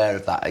you aware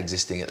of that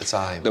existing at the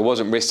time? There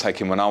wasn't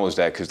risk-taking when I was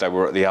there, because they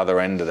were at the other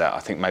end of that. I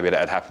think maybe that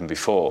had happened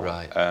before.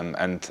 Right.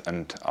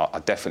 And I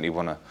definitely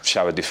want to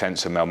show a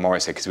defence of Mel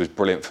Morris here, because he was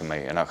brilliant for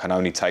me, and I can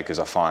only take as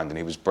I find, and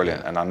he was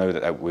brilliant. And I knew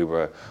that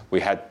we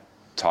had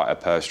tighter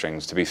purse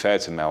strings. To be fair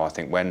to Mel, I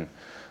think when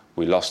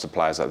we lost the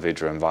players like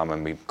Vidra and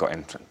Weimann, we got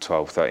in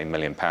 12, 13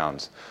 million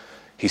pounds.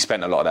 He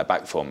spent a lot of that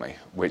back for me,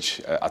 which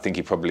I think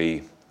he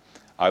probably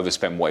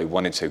overspent what he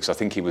wanted to, because I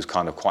think he was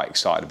kind of quite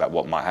excited about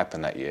what might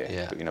happen that year.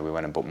 Yeah. But, we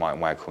went and bought Mike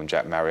Waghall and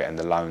Jack Marriott, and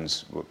the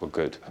loans were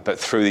good. But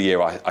through the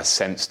year, I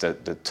sensed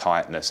the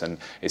tightness, and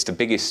it's the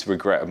biggest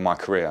regret of my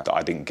career that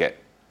I didn't get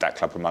that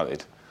club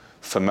promoted,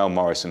 for Mel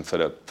Morris and for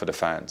the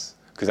fans,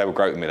 because they were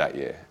great with me that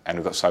year, and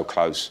we got so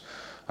close.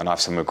 And I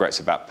have some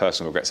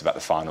personal regrets about the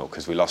final,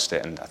 because we lost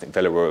it, and I think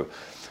Villa were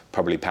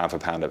probably pound for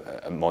pound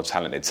a more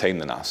talented team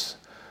than us.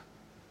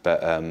 But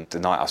the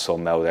night I saw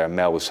Mel there, and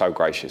Mel was so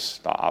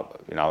gracious,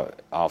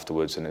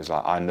 afterwards, and it was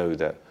like, I knew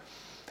that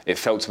it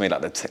felt to me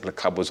like the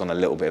club was on a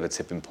little bit of a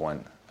tipping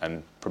point,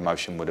 and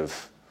promotion would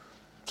have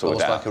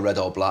sorted almost out. Like a red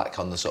or black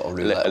on the sort of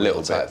roulette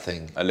wheel type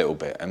thing. A little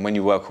bit. And when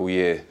you work all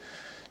year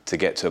to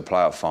get to a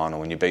playoff final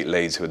when you beat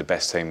Leeds, who were the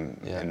best team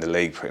in the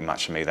league pretty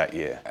much for me that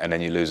year, and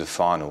then you lose a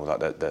final, like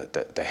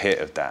the hit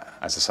of that,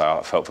 as I say,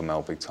 I felt for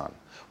Mel big time.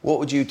 What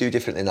would you do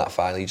differently in that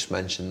final? You just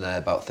mentioned there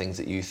about things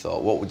that you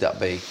thought. What would that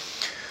be?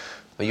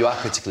 Well, you are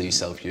critically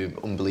yourself. You're an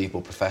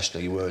unbelievable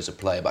professional. You were as a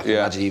player, but I can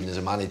imagine even as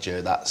a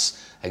manager,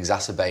 that's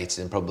exacerbated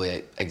and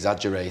probably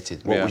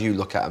exaggerated. What would you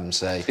look at and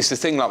say? It's the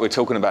thing like we're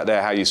talking about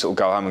there, how you sort of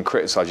go home and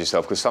criticise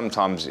yourself, because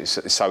sometimes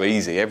it's so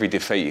easy. Every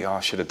defeat,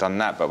 I should have done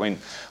that. But when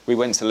we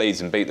went to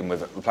Leeds and beat them, we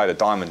played a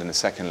diamond in the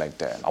second leg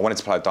there. I wanted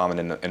to play a diamond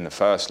in the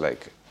first leg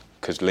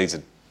because Leeds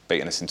had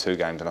beaten us in 2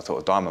 games, and I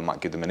thought a diamond might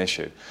give them an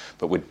issue.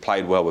 But we'd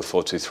played well with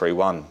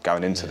 4-2-3-1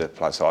 going into the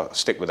play, so I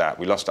stick with that.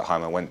 We lost at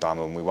home and went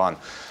diamond and we won.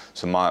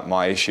 So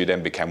my issue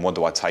then became, what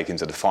do I take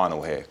into the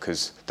final here?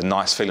 Because the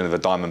nice feeling of a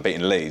diamond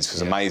beating Leeds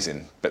was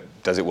amazing, but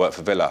does it work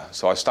for Villa?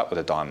 So I stuck with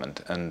a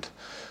diamond, and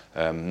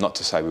not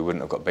to say we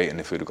wouldn't have got beaten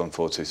if we'd have gone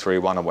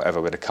 4-2-3-1 or whatever.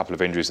 We had a couple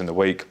of injuries in the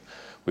week.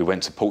 We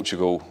went to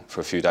Portugal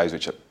for a few days,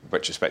 which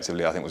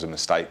retrospectively I think was a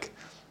mistake.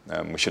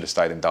 We should have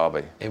stayed in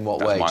Derby. In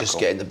what way? Just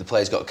getting the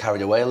players got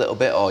carried away a little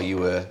bit, or you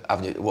were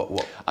having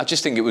what? I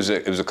just think it was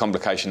a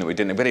complication that we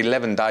didn't. We had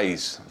 11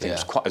 days. I think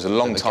it was a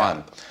long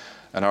time.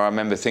 And I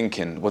remember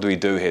thinking, what do we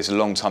do here? It's a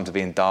long time to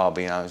be in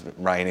Derby, it's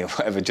rainy or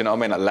whatever. Do you know what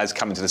I mean? Like lads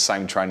coming to the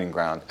same training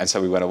ground. And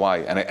so we went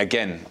away. And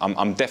again,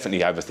 I'm definitely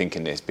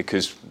overthinking this,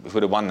 because if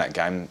we'd have won that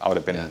game, I would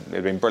have been, it'd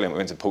have been brilliant. We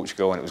went to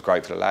Portugal and it was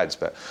great for the lads.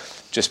 But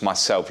just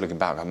myself looking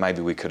back,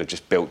 maybe we could have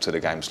just built to the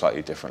game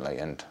slightly differently.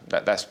 And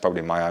that's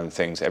probably my own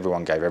things.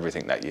 Everyone gave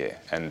everything that year.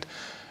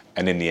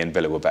 And in the end,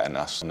 Villa were better than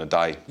us on the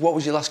day. What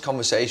was your last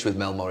conversation with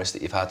Mel Morris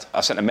that you've had? I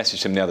sent a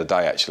message to him the other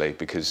day, actually,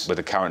 because with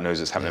the current news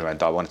that's happening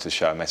around, I wanted to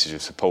show a message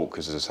of support,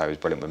 because, as I say, he was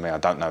brilliant with me. I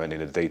don't know any of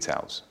the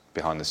details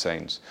behind the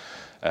scenes.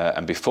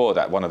 And before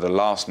that, one of the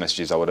last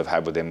messages I would have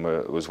had with him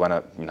was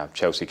when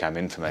Chelsea came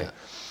in for me.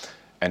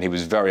 And he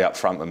was very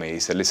upfront with me. He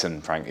said, listen,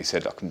 Frank, he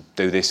said, I can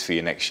do this for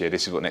you next year.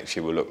 This is what next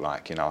year will look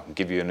like. I can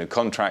give you a new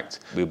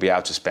contract. We'll be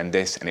able to spend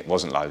this. And it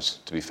wasn't loads,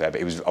 to be fair.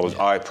 But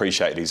I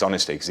appreciated his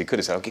honesty, because he could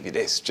have said, I'll give you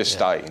this, just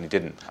stay. And he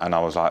didn't. And I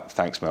was like,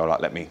 thanks, Mel,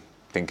 let me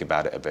think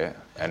about it a bit.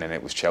 And then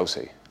it was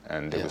Chelsea.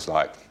 And it was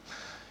like,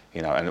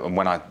 and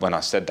when I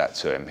said that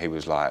to him, he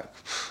was like,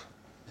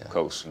 of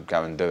course,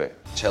 go and do it.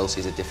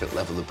 Chelsea's a different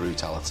level of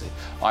brutality.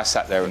 I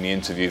sat there in the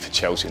interview for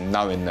Chelsea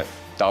knowing that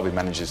Derby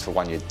managers for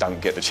 1 year don't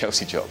get the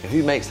Chelsea job.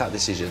 Who makes that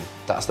decision?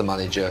 That's the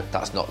manager,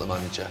 that's not the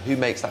manager. Who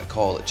makes that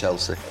call at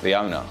Chelsea? The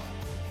owner.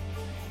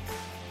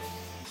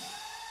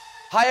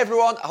 Hi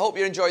everyone, I hope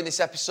you're enjoying this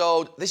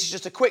episode. This is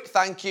just a quick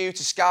thank you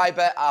to Sky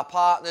Bet, our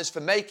partners,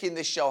 for making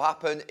this show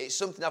happen. It's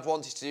something I've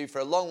wanted to do for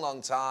a long,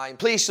 long time.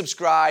 Please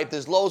subscribe,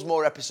 there's loads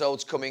more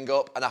episodes coming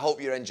up, and I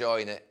hope you're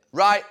enjoying it.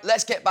 Right,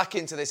 let's get back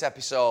into this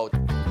episode.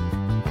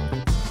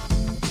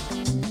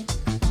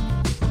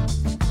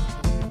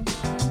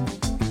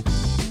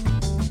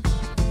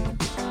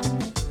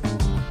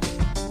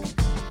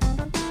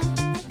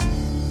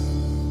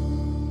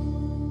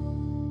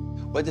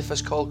 Where did the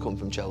first call come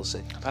from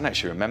Chelsea? I don't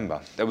actually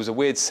remember. There was a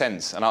weird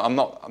sense, and I'm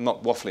not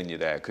waffling you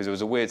there, because there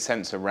was a weird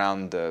sense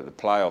around the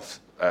playoff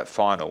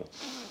final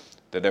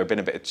that there had been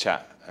a bit of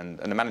chat, and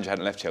the manager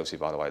hadn't left Chelsea,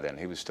 by the way, then.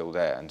 He was still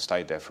there and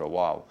stayed there for a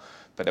while.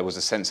 But there was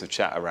a sense of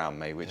chat around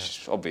me,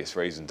 which, obvious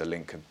reason, the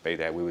link could be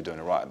there. We were doing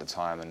it right at the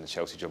time, and the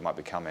Chelsea job might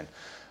be coming.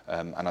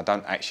 And I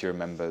don't actually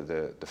remember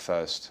the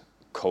first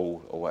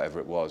call or whatever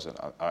it was.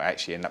 I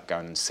actually ended up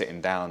going and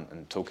sitting down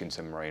and talking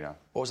to Marina.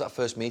 What was that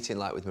first meeting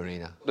like with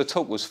Marina? The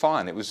talk was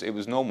fine. It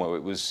was normal.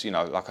 It was,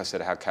 like I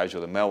said, how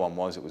casual the Mel one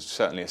was. It was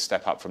certainly a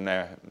step up from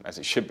there, as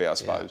it should be, I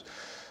suppose.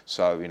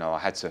 So, I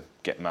had to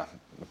get my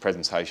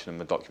presentation and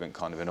my document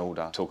kind of in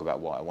order, talk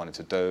about what I wanted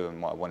to do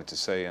and what I wanted to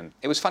see. And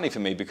it was funny for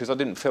me, because I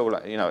didn't feel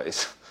like,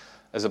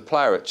 as a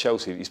player at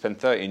Chelsea, you spend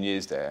 13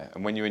 years there,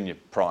 and when you're in your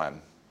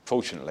prime,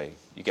 fortunately,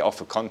 you get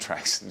offered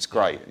contracts. It's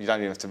great. You don't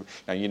even have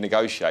to, you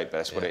negotiate, but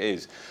that's what it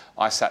is.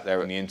 I sat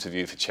there in the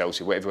interview for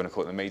Chelsea, whatever you want to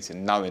call it, the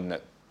meeting, knowing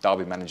that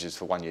Derby managers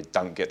for 1 year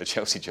don't get the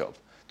Chelsea job.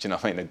 Do you know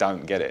what I mean? They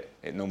don't get it.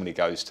 It normally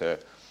goes to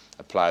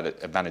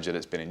a manager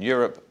that's been in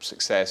Europe,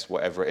 success,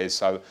 whatever it is.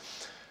 So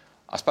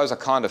I suppose I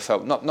kind of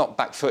felt, not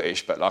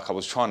back-footish, but like I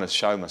was trying to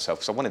show myself,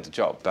 because I wanted the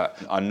job, but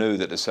I knew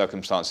that the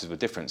circumstances were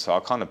different. So I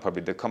kind of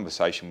probably, the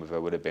conversation with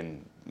her would have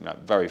been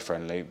very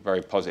friendly,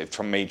 very positive,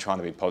 from me trying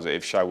to be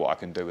positive, show what I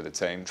can do with the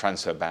team.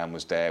 Transfer ban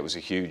was there. It was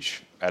a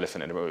huge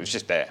elephant in the room. It was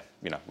just there.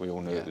 We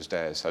all knew it was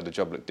there. So the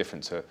job looked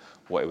different to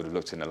what it would have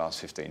looked in the last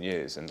 15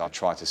 years. And I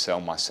tried to sell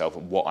myself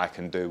what I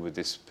can do with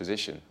this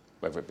position,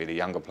 whether it be the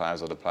younger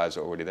players or the players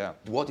that are already there.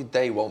 What did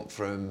they want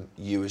from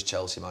you as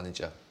Chelsea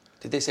manager?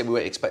 Did they say we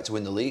wouldn't expect to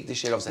win the league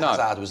this year? Obviously,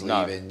 Hazard was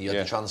leaving, you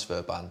had the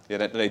transfer ban.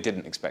 Yeah, they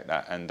didn't expect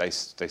that, and they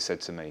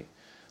said to me,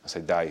 I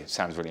said, it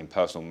sounds really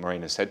impersonal.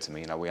 Marina said to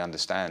me, we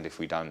understand if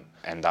we don't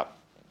end up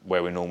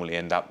where we normally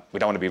end up. We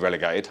don't want to be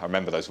relegated. I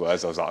remember those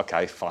words. I was like,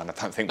 OK, fine, I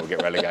don't think we'll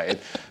get relegated.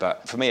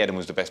 But for me, Eden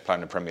was the best player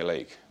in the Premier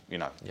League,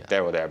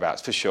 there or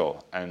thereabouts, for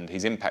sure. And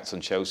his impact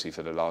on Chelsea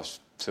for the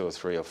last 2 or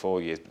 3 or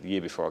 4 years, the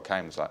year before I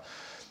came, was like,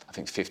 I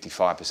think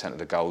 55% of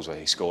the goals where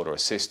he scored or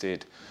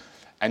assisted.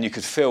 And you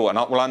could feel,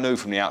 I knew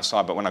from the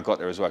outside, but when I got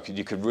there as well,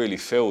 you could really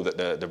feel that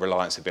the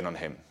reliance had been on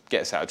him.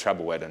 Get us out of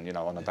trouble, Eden, you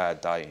know, on a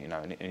bad day, you know,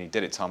 and he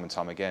did it time and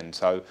time again.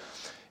 So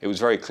it was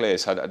very clear.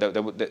 So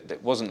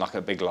it wasn't like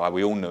a big lie.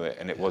 We all knew it,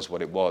 and it was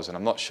what it was. And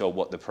I'm not sure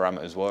what the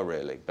parameters were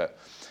really, but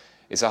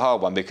it's a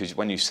hard one because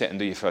when you sit and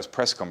do your first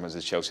press conference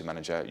as Chelsea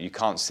manager, you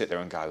can't sit there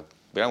and go,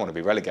 we don't want to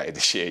be relegated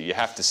this year. You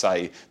have to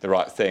say the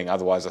right thing.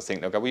 Otherwise, I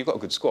think they'll go, well, you've got a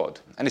good squad.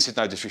 And this is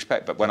no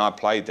disrespect, but when I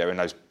played there in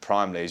those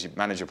prime leagues, your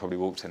manager probably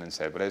walked in and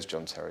said, well, there's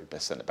John Terry,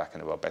 best centre-back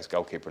in the world, best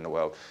goalkeeper in the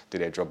world,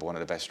 Didier Drogba, one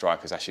of the best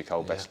strikers, Ashley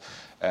Cole, best.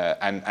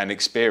 And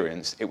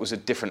experience, it was a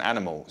different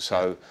animal.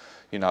 So,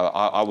 you know,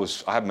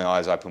 I had my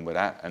eyes open with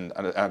that. And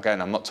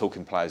again, I'm not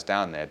talking players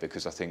down there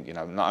because I think, you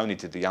know, not only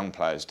did the young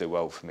players do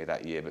well for me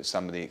that year, but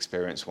some of the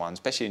experienced ones,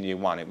 especially in year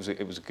one, it was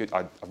a good.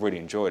 I really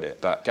enjoyed it.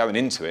 But going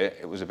into it,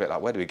 it was a bit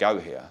like, where do we go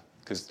here?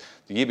 Because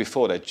the year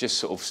before, they just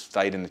sort of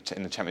stayed in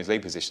the Champions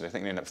League position. I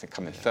think they ended up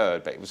coming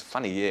third, but it was a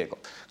funny year.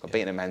 Got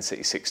beaten at Man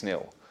City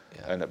 6-0.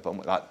 And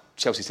but like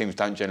Chelsea teams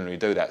don't generally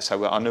do that,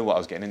 so I knew what I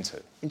was getting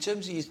into. In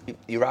terms of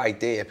your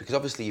idea, because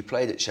obviously you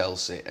played at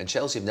Chelsea, and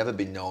Chelsea have never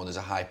been known as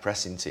a high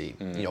pressing team.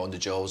 You know, under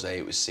Jose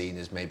it was seen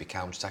as maybe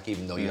counter attack,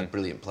 even though you had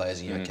brilliant players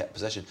and you had kept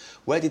possession.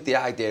 Where did the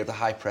idea of the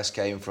high press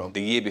came from?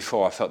 The year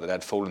before, I felt that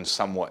they'd fallen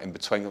somewhat in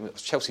between. I was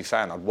a Chelsea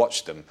fan. I'd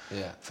watched them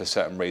for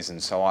certain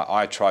reasons, so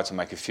I tried to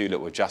make a few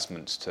little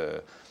adjustments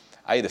to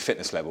the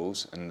fitness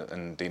levels and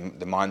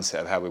the mindset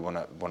of how we want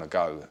to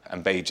go,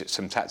 and B,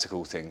 some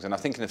tactical things. And I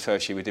think in the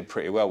first year we did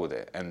pretty well with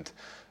it. And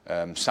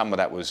some of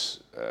that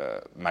was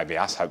maybe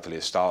us, hopefully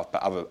as staff,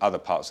 but other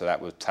parts of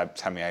that was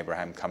Tammy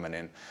Abraham coming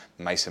in,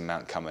 Mason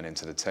Mount coming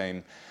into the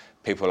team.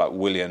 People like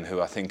Willian, who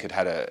I think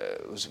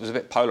was a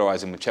bit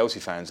polarising with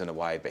Chelsea fans in a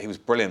way, but he was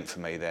brilliant for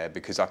me there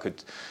because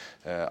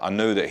I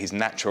knew that his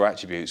natural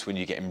attributes, when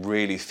you get him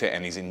really fit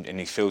and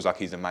he feels like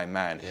he's the main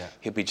man,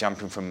 he'll be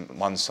jumping from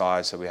one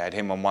side. So we had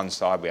him on one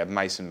side, we had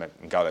Mason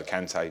N'Golo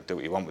Kante, do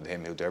what you want with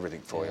him, he'll do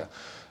everything for you.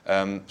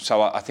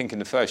 So I think in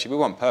the first year we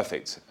weren't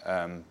perfect,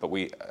 but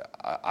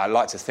I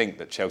like to think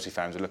that Chelsea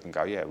fans would look and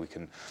go, yeah, we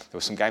can. There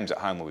were some games at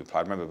home where we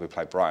played. I remember we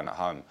played Brighton at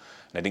home, and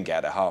they didn't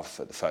get out of half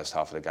at the first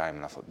half of the game,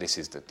 and I thought, this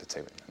is the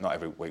team. Not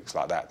every week's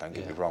like that, don't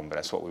get me wrong, but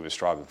that's what we were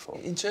striving for.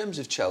 In terms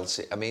of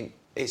Chelsea, I mean,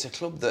 it's a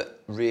club that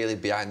really,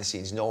 behind the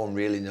scenes, no one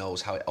really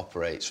knows how it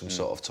operates from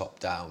sort of top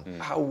down.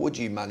 How would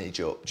you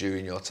manage up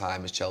during your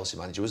time as Chelsea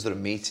manager? Was there a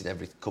meeting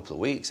every couple of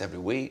weeks, every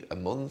week, a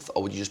month,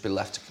 or would you just be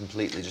left to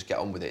completely just get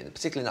on with it,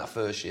 particularly in that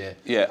first year?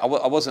 Yeah, I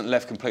wasn't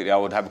left completely. I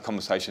would have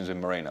conversations with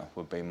Marina,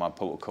 would be my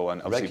protocol.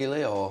 And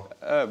regularly or?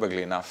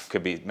 Regularly enough.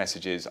 Could be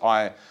messages.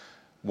 I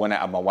went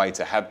out of my way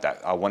to have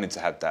that. I wanted to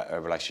have that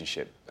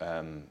relationship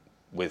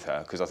with her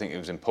because I think it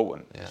was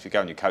important. If you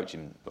go and you coach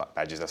him like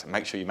badges, I said,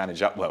 make sure you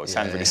manage up well. It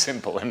sounds really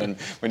simple, and then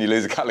when you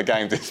lose a couple of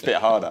games, it's a bit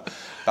harder.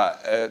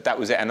 But that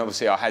was it. And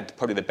obviously, I had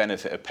probably the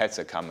benefit of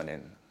Petter coming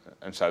in,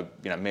 and so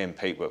you know, me and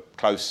Pete were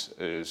close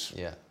as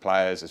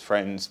players, as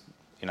friends,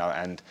 you know,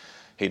 and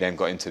he then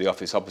got into the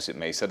office opposite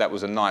me, so that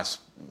was a nice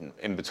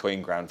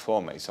in-between ground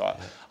for me. So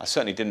I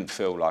certainly didn't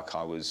feel like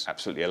I was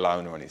absolutely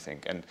alone or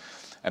anything.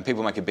 And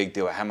people make a big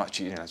deal of how much,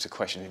 you know, it's a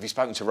question, have you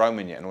spoken to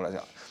Roman yet and all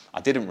that? I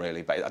didn't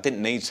really, but I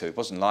didn't need to. It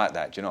wasn't like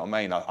that, do you know what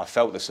I mean? I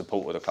felt the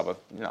support of the club.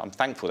 You know, I'm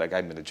thankful they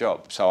gave me the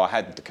job. So I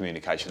had the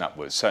communication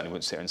upwards. Certainly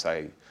wouldn't sit and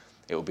say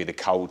it would be the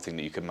cold thing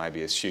that you could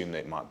maybe assume that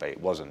it might be.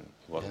 It wasn't.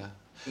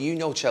 You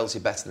know Chelsea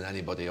better than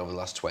anybody over the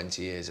last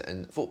 20 years,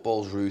 and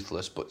football's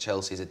ruthless, but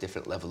Chelsea is a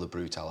different level of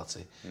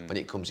brutality. When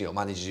it comes to, you know,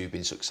 managers who've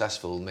been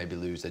successful maybe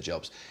lose their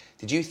jobs.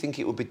 Did you think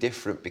it would be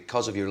different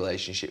because of your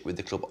relationship with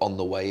the club on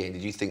the way in?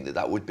 Did you think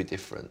that would be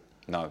different?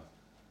 No.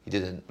 You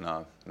didn't?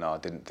 No, I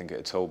didn't think it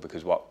at all,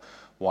 because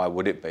why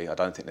would it be? I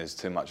don't think there's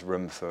too much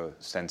room for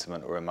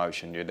sentiment or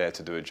emotion. You're there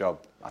to do a job.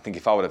 I think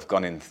if I would have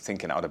gone in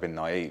thinking I would have been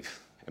naive,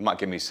 it might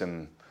give me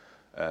some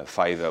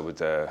favour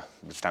with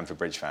Stamford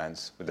Bridge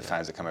fans, with the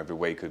fans that come every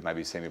week who'd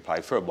maybe seen me play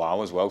for a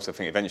while as well. So I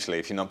think eventually,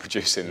 if you're not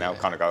producing, they'll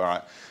kind of go, all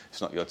right,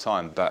 it's not your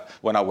time. But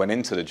when I went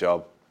into the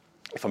job,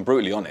 if I'm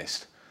brutally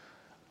honest,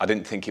 I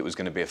didn't think it was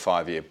going to be a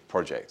 5-year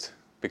project,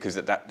 because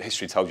that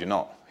history told you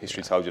not.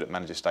 History told you that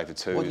managers stay for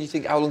 2. What do you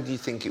think? How long do you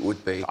think it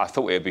would be? I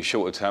thought it would be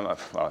shorter term.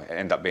 Well, it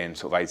ended up being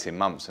sort of 18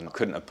 months, and I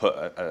couldn't have put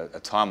a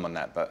time on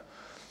that. But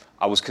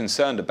I was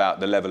concerned about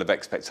the level of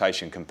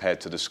expectation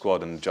compared to the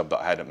squad and the job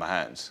that I had at my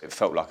hands. It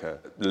felt like at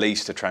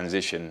least a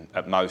transition,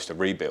 at most a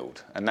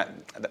rebuild. And that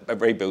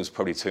rebuild's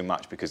probably too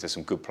much because there's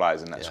some good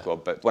players in that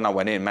squad. But when I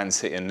went in, Man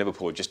City and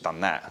Liverpool had just done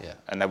that.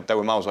 And they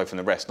were miles away from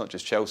the rest, not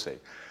just Chelsea.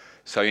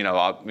 So,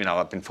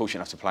 I've been fortunate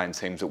enough to play in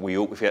teams that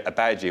if we had a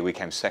bad year, we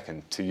came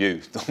second to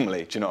you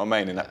normally, do you know what I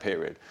mean, in that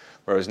period.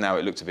 Whereas now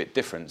it looked a bit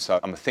different. So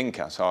I'm a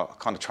thinker, so I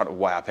kind of try to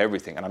weigh up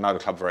everything, and I know the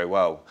club very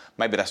well.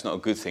 Maybe that's not a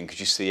good thing because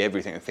you see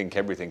everything and think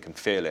everything and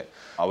feel it.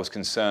 I was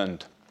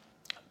concerned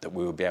that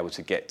we would be able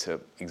to get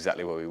to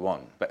exactly where we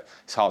want. But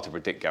it's hard to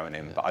predict going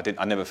in. But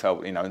I never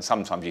felt, and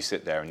sometimes you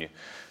sit there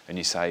and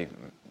you say,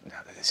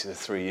 this is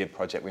a 3-year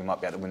project, we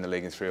might be able to win the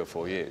league in 3 or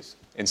 4 years.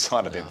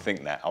 Inside I didn't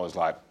think that. I was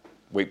like,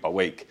 week by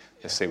week,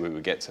 let's see where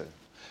we get to.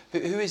 Who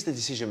is the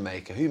decision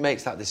maker? Who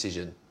makes that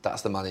decision?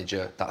 That's the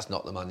manager, that's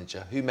not the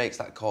manager. Who makes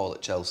that call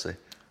at Chelsea?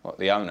 What,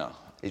 the owner?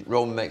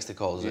 Roman makes the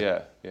calls.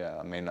 Yeah.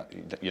 I mean,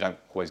 you don't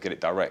always get it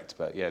direct,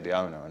 but yeah, the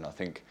owner, and I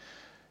think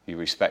you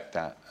respect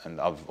that,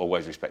 and I've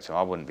always respected him.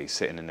 I wouldn't be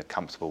sitting in the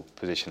comfortable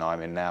position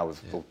I'm in now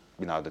with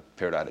the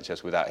period I had at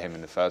Chelsea without him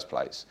in the first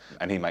place.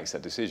 And he makes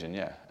that decision,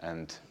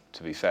 and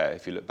to be fair,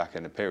 if you look back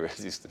in the period,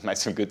 he's made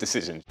some good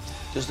decisions.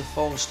 Does the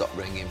phone stop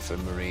ringing for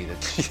Marina?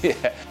 Yeah.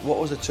 What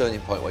was the turning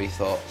point where you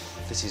thought,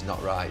 this is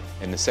not right?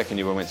 In the second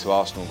year when I went to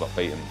Arsenal and got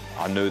beaten,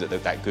 I knew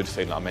that good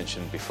feeling I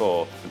mentioned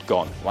before had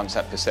gone. Once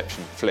that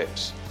perception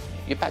flips,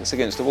 your back's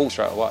against the wall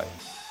straight away.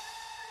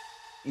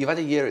 You've had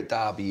a year at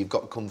Derby, you've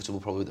got comfortable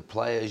probably with the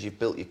players, you've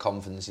built your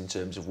confidence in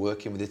terms of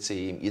working with the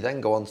team. You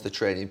then go onto the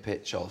training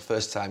pitch, or the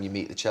first time you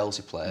meet the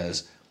Chelsea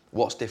players.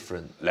 What's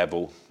different?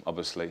 Level,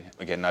 obviously.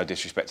 Again, no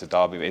disrespect to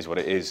Derby, it is what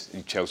it is.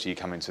 In Chelsea, you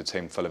come into a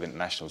team full of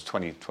internationals,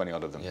 20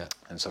 odd of them. Yeah.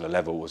 And so the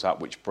level was up,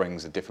 which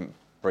brings a different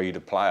breed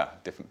of player,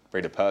 different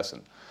breed of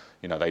person.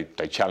 You know,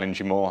 they challenge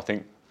you more, I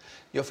think.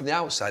 From the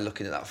outside,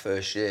 looking at that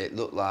first year, it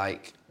looked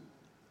like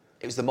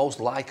it was the most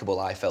likeable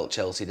I felt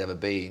Chelsea had ever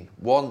been.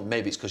 One,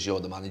 maybe it's because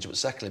you're the manager, but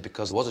secondly,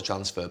 because there was a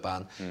transfer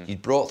ban.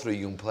 You'd brought through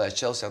young players.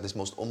 Chelsea had this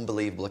most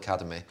unbelievable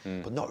academy,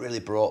 but not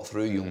really brought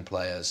through young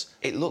players.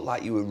 It looked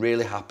like you were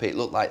really happy. It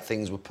looked like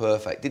things were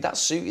perfect. Did that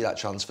suit you, that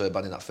transfer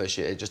ban in that first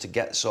year, just to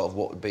get sort of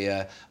what would be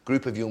a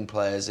group of young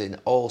players in?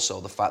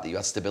 Also, the fact that you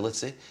had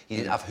stability. You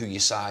didn't have who you're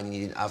signing.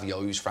 You didn't have,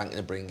 who's Frank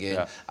going to bring in?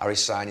 Yeah. Are his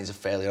signings a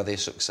failure? Are they a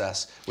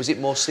success? Was it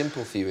more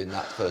simple for you in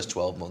that first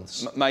 12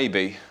 months?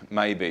 Maybe.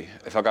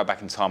 If I go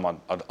back in time,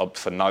 I'd opt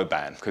for no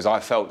ban, because I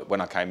felt that when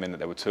I came in that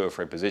there were 2 or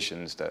 3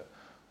 positions that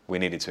we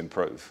needed to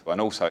improve.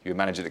 And also, you're a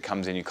manager that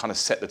comes in, you kind of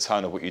set the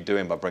tone of what you're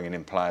doing by bringing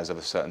in players of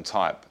a certain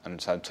type.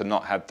 And so to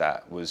not have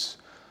that was,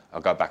 I'll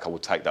go back, I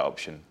would take that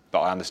option. But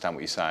I understand what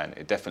you're saying.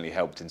 It definitely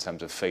helped in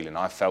terms of feeling.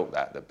 I felt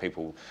that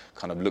people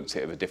kind of looked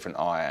at it with a different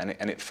eye,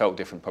 and it felt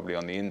different probably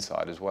on the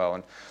inside as well.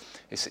 And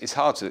it's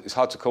hard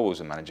to call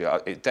as a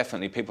manager. It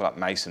definitely, people like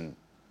Mason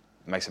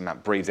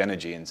Mount breathes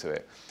energy into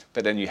it.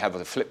 But then you have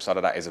the flip side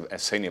of that is a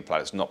senior player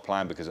that's not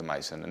playing because of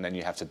Mason, and then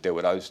you have to deal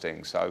with those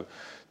things. So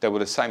there were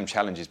the same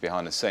challenges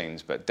behind the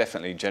scenes, but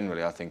definitely,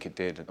 generally, I think it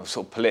did. A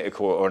sort of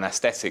political or an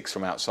aesthetics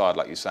from outside,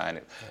 like you're saying,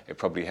 it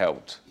probably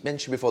helped. You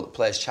mentioned before that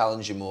players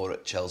challenge you more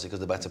at Chelsea because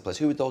they're better players.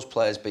 Who would those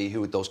players be?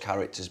 Who would those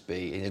characters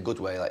be, in a good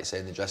way, like you say,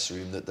 in the dressing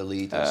room, the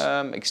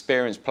leaders?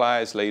 Experienced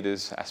players,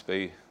 leaders,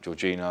 Aspie,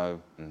 Jorginho,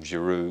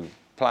 Giroud.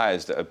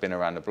 Players that have been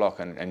around the block,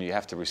 and you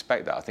have to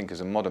respect that. I think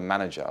as a modern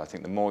manager, I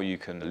think the more you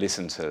can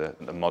listen to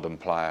the modern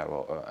player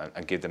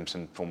and give them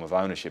some form of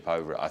ownership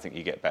over it, I think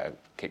you get better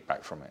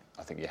kickback from it.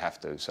 I think you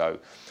have to. So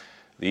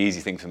the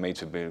easy thing for me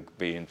to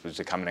be was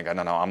to come in and go,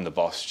 no, I'm the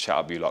boss, shut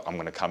up you lot, I'm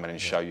going to come in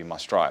and show you my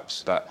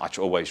stripes. But I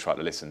always try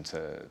to listen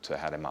to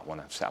how they might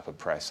want to set up a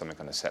press, something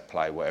on a set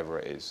play, whatever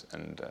it is.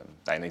 And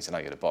they need to know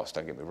you're the boss,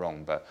 don't get me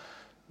wrong. But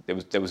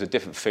there was a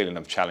different feeling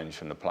of challenge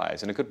from the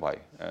players in a good way.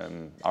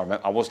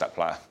 I was that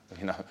player,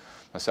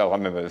 myself. I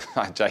remember me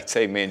and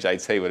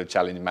JT would have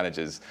challenged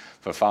managers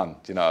for fun,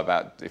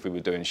 about if we were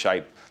doing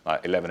shape,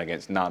 like 11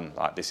 against none,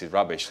 like this is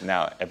rubbish.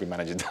 Now every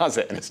manager does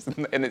it,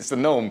 and it's the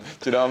norm, do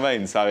you know what I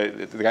mean? So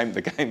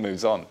the game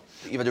moves on.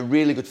 You've had a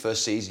really good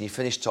first season, you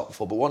finished top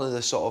 4, but one of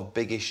the sort of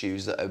big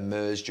issues that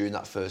emerged during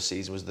that first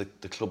season was the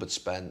club had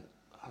spent,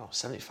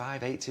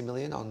 75, 80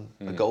 million on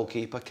a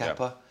goalkeeper,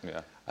 Kepa.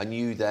 Yeah. And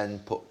you then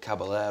put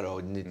Caballero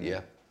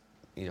in,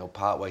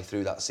 part-way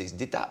through that season.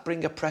 Did that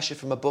bring a pressure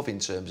from above in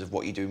terms of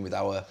what you're doing with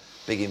our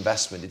big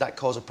investment? Did that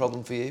cause a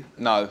problem for you?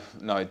 No,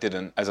 it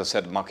didn't. As I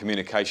said, my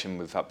communication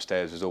with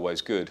upstairs was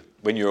always good.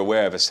 When you're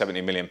aware of a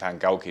 £70 million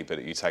goalkeeper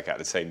that you take out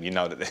of the team, you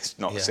know that it's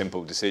not a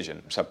simple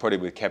decision. So probably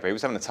with Kepa, he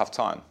was having a tough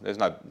time. There's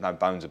no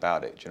bones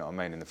about it, do you know what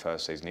I mean, in the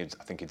first season.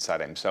 I think he'd say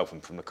that himself,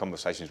 and from the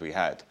conversations we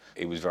had,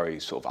 he was very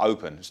sort of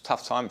open. It's a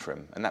tough time for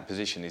him, and that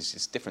position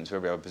is different to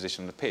every other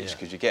position on the pitch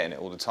because you're getting it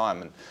all the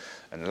time,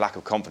 and the lack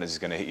of confidence is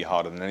going to hit you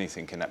harder than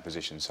anything in that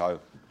position. So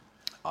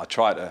I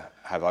tried to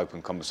have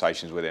open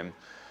conversations with him,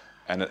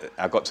 and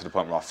I got to the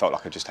point where I felt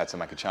like I just had to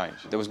make a change.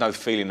 There was no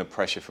feeling of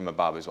pressure from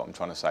above, is what I'm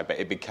trying to say, but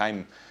it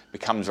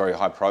becomes very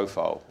high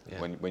profile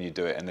when you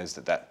do it, and there's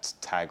that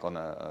tag on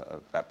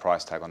that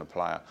price tag on a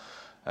player.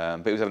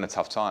 But he was having a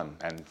tough time,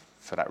 and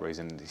for that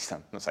reason,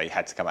 not say he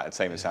had to come out of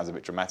the team, it sounds a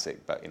bit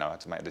dramatic, but I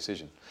had to make a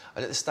decision.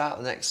 And at the start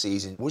of the next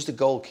season, was the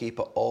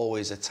goalkeeper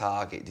always a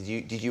target?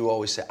 Did you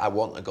always say, I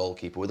want a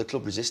goalkeeper? Were the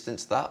club resistant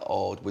to that,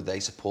 or were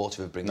they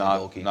supportive of bringing a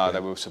goalkeeper? No, they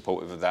were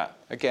supportive of that.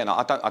 Again,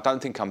 I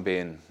don't think I'm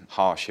being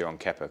harsh here on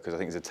Kepa, because I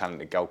think he's a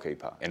talented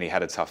goalkeeper, and he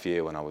had a tough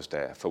year when I was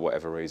there for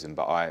whatever reason,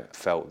 but I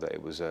felt that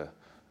it was a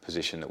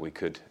position that we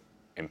could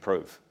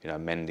improve.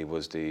 Mendy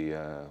was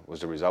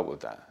the result of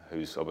that,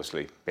 who's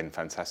obviously been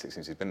fantastic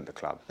since he's been at the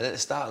club. And at the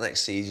start of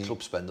next season, the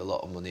club spend a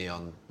lot of money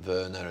on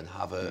Werner and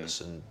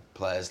Havertz and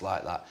players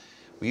like that.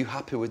 Were you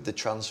happy with the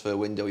transfer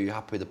window? Were you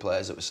happy with the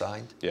players that were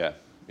signed? Yeah,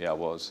 I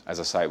was. As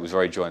I say, it was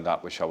very joined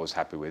up, which I was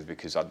happy with,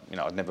 because I'd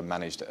never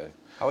managed it.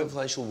 How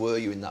influential were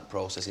you in that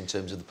process in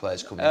terms of the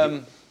players coming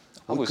in?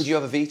 Could you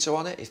have a veto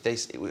on it?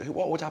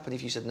 What would happen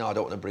if you said, no, I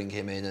don't want to bring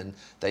him in, and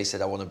they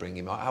said, I want to bring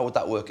him out? How would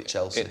that work at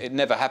Chelsea? It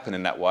never happened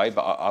in that way,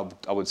 but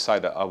I would say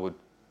that I would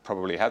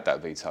probably have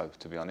that veto,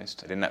 to be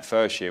honest. In that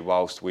first year,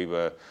 whilst we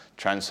were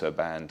transfer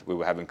banned, we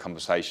were having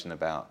conversation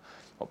about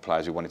what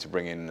players we wanted to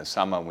bring in the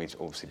summer, and we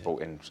obviously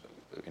brought in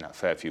a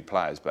fair few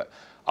players, but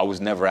I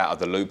was never out of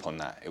the loop on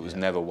that. It was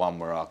never one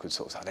where I could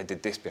sort of say, they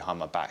did this behind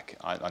my back.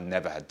 I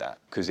never had that,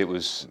 because it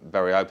was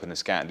very open, the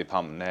scouting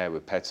department there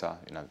with Peta.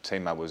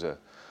 Timo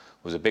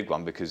was a big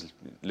one, because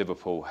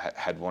Liverpool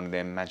had one of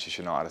them,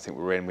 Manchester United, I think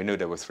we knew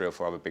there were 3 or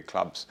 4 other big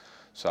clubs.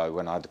 So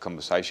when I had the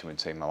conversation with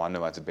Timo, I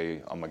knew I had to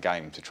be on my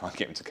game to try and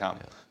get him to come.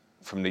 Yeah.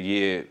 From the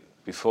year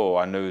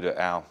before, I knew that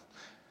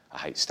I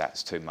hate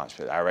stats too much,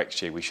 but our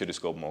XG, we should have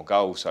scored more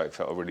goals, so it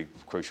felt a really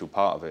crucial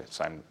part of it.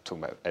 Same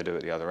talking about Edu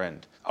at the other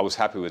end. I was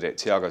happy with it.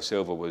 Thiago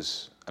Silva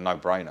was a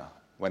no-brainer.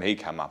 When he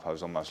came up, I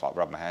was almost like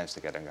rubbing my hands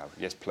together and go,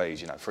 yes,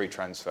 please, free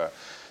transfer.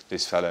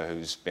 This fella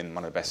who's been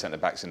one of the best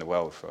centre-backs in the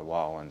world for a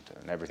while, and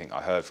everything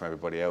I heard from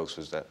everybody else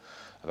was that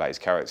about his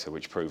character,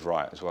 which proved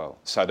right as well.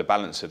 So the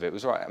balance of it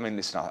was right. I mean,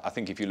 listen, I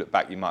think if you look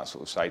back, you might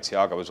sort of say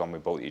Thiago was one we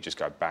bought, you just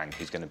go, bang,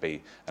 he's going to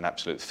be an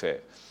absolute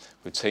fit.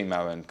 With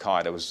Timo and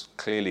Kai, there was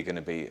clearly going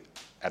to be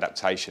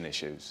adaptation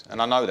issues.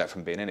 And I know that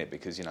from being in it,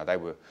 because, they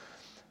were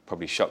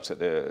probably shocked at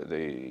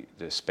the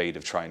speed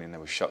of training. They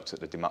were shocked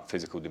at the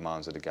physical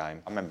demands of the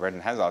game. I remember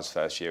Eden Hazard's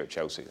first year at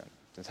Chelsea.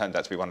 It turned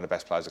out to be one of the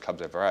best players the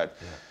club's ever had.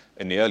 Yeah.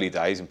 In the early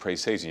days, in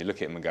pre-season, you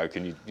look at him and go,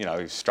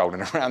 he's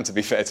strolling around, to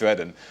be fair to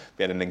Eden.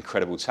 He had an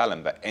incredible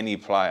talent, but any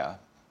player,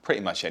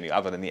 pretty much any,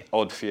 other than the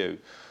odd few,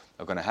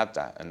 are going to have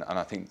that. And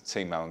I think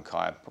Timo and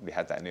Kai probably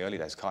had that in the early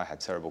days. Kai had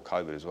terrible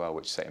COVID as well,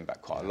 which set him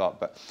back quite a lot.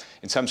 But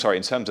in terms of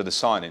the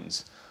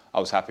signings, I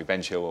was happy.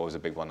 Ben Chilwell was a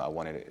big one that I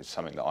wanted. It was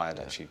something that I had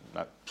actually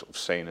sort of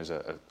seen as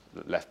a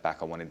left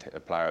back. I wanted a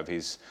player of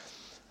his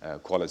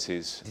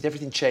qualities. Did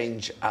everything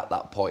change at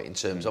that point in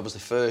terms,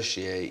 obviously first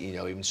year,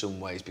 in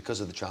some ways,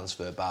 because of the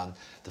transfer ban,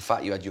 the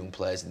fact you had young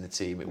players in the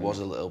team, it was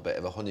a little bit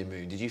of a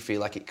honeymoon. Did you feel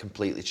like it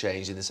completely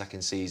changed in the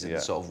second season, the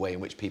sort of way in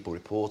which people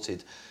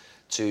reported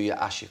to you,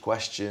 asked you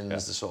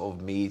questions, the sort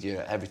of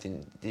media,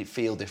 everything? Did it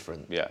feel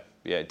different? Yeah,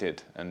 it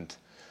did. And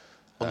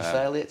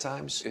unfairly at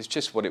times? It's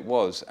just what it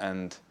was,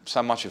 and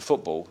so much of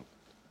football,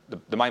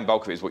 the main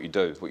bulk of it is what you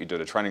do at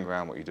the training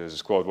ground, what you do as a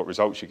squad, what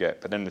results you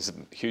get. But then there's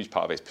a huge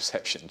part of it is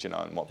perception,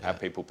 and how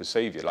people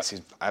perceive you. Like,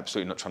 he's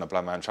absolutely not trying to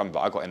blow my own trumpet,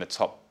 but I got in the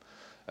top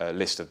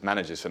list of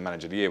managers for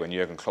Manager of the Year when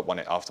Jurgen Klopp won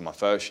it after my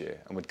first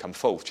year, and we'd come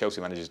fourth. Chelsea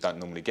managers don't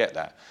normally get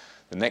that.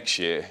 The next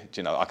year,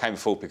 I came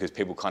fourth because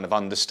people kind of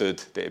understood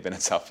that it had been a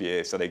tough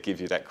year, so they give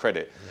you that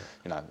credit,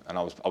 and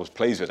I was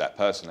pleased with that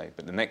personally.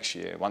 But the next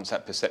year, once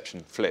that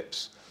perception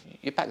flips,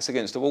 your back's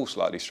against the wall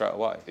slightly straight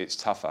away. It's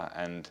tougher,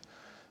 and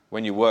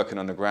when you're working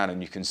on the ground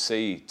and you can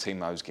see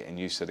Timo's getting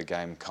used to the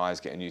game, Kai's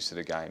getting used to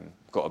the game,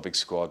 got a big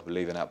squad, we're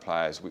leaving out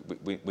players.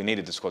 We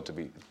needed the squad to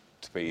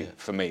be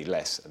for me,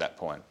 less at that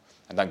point.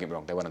 And don't get me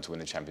wrong, they went on to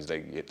win the Champions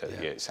League.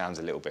 It sounds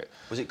a little bit...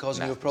 Was it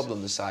causing you a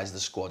problem, the size of the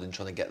squad, and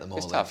trying to get them all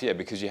It's tough,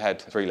 because you had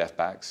 3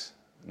 left-backs,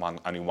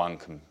 only one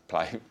can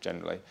play,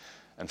 generally,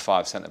 and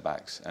 5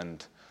 centre-backs.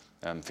 And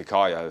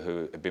Fikayo,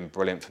 who had been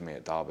brilliant for me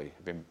at Derby,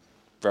 had been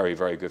very,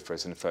 very good for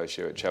us in the first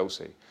year at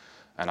Chelsea.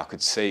 And I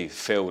could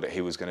feel that he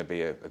was going to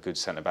be a good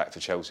centre-back for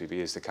Chelsea for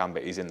years to come,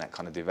 but he's in that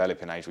kind of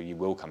developing age where you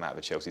will come out of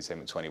a Chelsea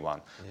team at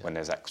 21 when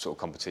there's that sort of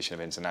competition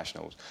of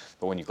internationals.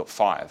 But when you've got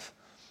 5,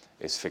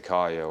 it's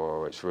Fikayo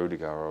or it's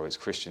Rudiger or it's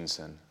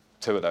Christensen.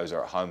 2 of those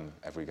are at home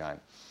every game.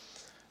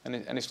 And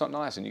it's not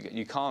nice, and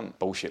you can't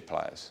bullshit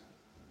players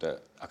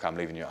that, OK, I'm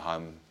leaving you at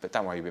home, but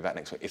don't worry, you'll be back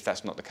next week, if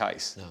that's not the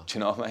case. No. Do you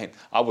know what I mean?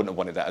 I wouldn't have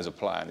wanted that as a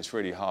player, and it's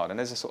really hard. And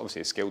there's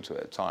obviously a skill to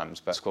it at times,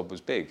 but the squad was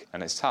big,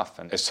 and it's tough.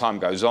 And as time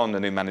goes on, the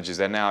new manager's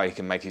there now, he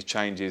can make his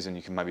changes, and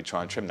you can maybe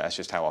try and trim that. That's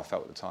just how I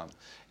felt at the time.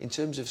 In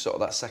terms of sort of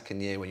that second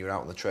year when you were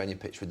out on the training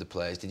pitch with the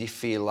players, did you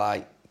feel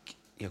like,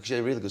 because you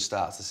had a really good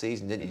start to the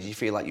season, didn't you? Did you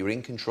feel like you were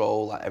in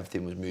control, like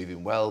everything was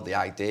moving well, the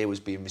idea was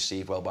being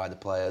received well by the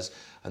players,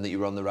 and that you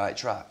were on the right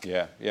track?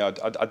 Yeah,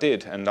 I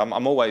did, and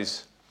I'm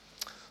always...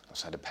 I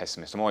say the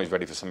pessimist, I'm always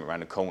ready for something around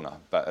the corner,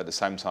 but at the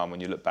same time,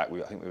 when you look back,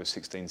 I think we were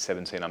 16,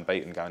 17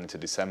 unbeaten going into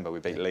December. We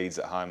beat Leeds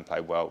at home,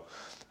 played well,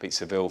 beat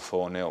Seville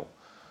 4-0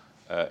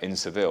 in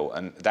Seville,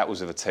 and that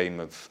was with a team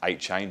of 8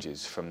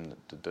 changes from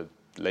the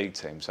league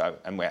team. So,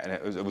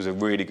 it was a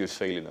really good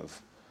feeling of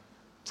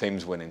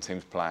teams winning,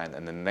 teams playing,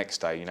 and then the next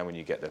day, when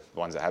you get the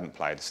ones that haven't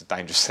played, it's a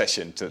dangerous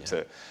session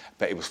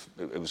but it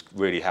was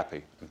really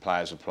happy, and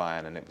players were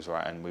playing, and it was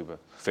right, and we were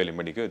feeling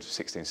really good,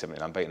 16,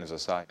 17 unbeaten, as I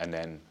say, and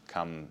then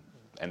come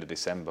end of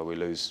December, we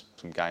lose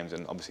some games,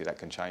 and obviously that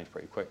can change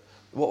pretty quick.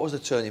 What was the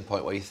turning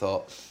point where you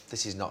thought,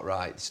 this is not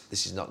right,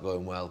 this is not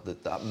going well?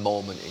 That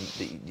moment,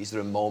 is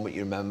there a moment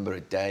you remember, a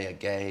day, a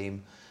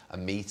game, a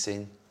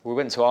meeting? We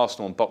went to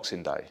Arsenal on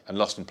Boxing Day and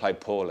lost and played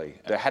poorly.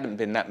 There hadn't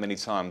been that many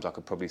times I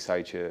could probably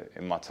say to you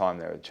in my time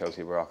there at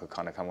Chelsea where I could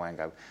kind of come away and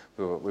go,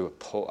 we were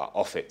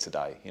off it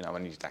today, you know,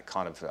 and that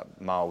kind of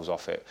miles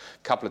off it.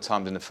 A couple of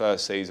times in the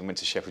first season, went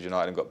to Sheffield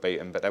United and got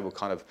beaten, but they were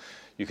kind of,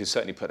 you could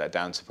certainly put that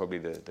down to probably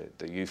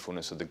the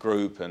youthfulness of the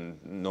group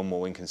and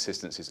normal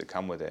inconsistencies that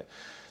come with it.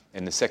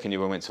 In the second year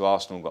we went to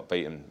Arsenal and got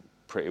beaten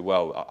pretty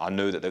well. I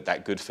knew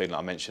that good feeling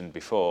I mentioned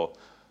before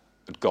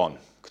had gone.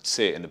 Could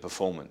see it in the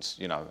performance,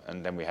 you know,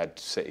 and then we had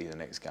City the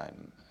next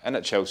game. And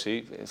at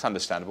Chelsea, it's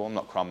understandable, I'm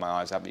not crying my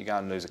eyes out, but you go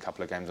and lose a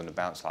couple of games on the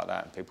bounce like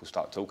that and people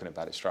start talking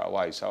about it straight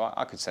away. So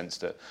I could sense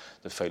the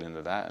feeling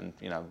of that, and,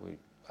 you know,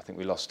 I think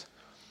we lost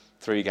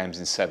 3 games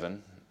in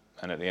 7,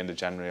 and at the end of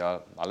January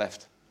I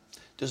left.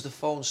 Does the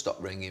phone stop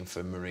ringing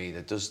for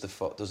Marina? Does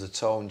the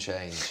tone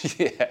change?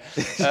 Yeah.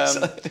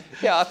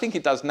 Yeah, I think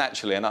it does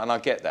naturally, and I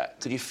get that.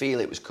 Did you feel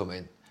it was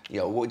coming? You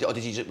know, or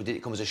did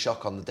it come as a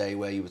shock on the day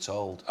where you were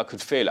told? I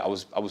could feel it.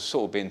 I was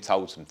sort of being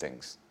told some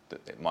things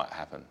that it might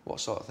happen. What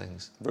sort of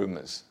things?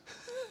 Rumours.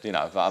 You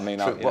know, but I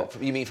mean...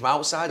 You mean from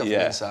outside or from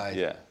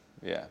inside?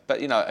 Yeah. But,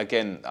 you know,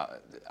 again,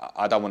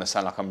 I don't want to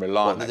sound like I'm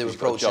relying on that. They were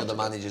approaching other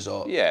managers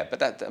or... Yeah,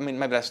 but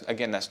maybe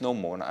that's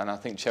normal. And I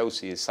think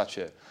Chelsea is such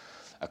a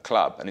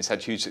club, and it's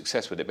had huge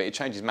success with it, but it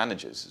changes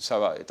managers.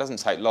 So it doesn't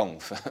take long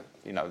for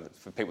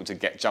people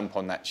to jump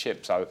on that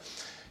ship. So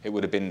it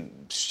would have been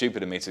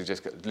stupid of me to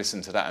just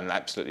listen to that and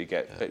absolutely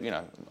get... Yeah. But, you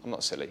know, I'm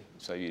not silly.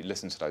 So you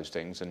listen to those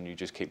things and you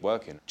just keep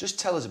working. Just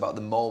tell us about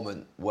the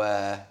moment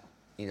where,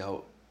 you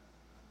know,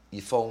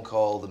 your phone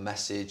call, the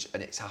message,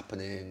 and it's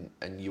happening,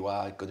 and you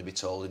are going to be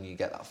told, and you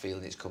get that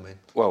feeling it's coming.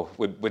 Well,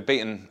 we'd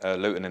beaten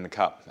Luton in the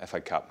Cup,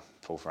 FA Cup,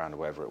 4th round or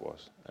whatever it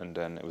was. And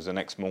then it was the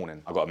next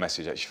morning. I got a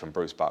message actually from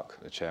Bruce Buck,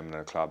 the chairman of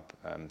the club,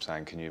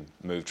 saying, can you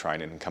move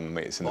training and come and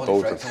meet us in the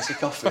boardroom? Fancy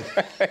coffee.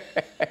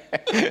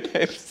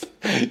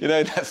 You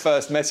know, that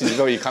first message as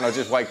well, you kind of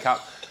just wake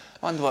up,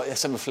 I wonder what,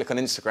 let's have a flick on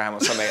Instagram or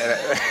something.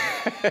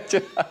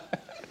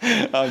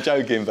 I'm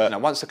joking, but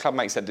once the club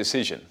makes that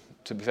decision,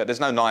 to be fair, there's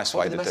no nice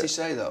way to do it. What did the message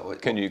say, though?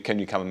 Can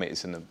you come and meet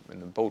us in the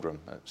boardroom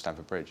at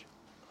Stamford Bridge?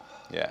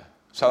 Yeah.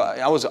 So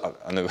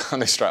I knew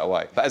straight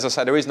away. But as I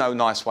say, there is no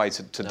nice way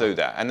to do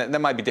that. And there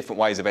may be different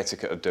ways of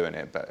etiquette of doing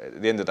it, but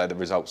at the end of the day, the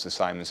result's the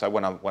same. And so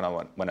when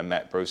I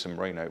met Bruce and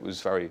Marino, it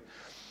was very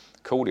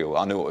cordial.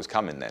 I knew what was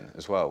coming then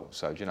as well.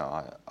 So, you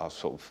know, I was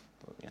sort of,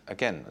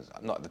 again,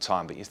 not at the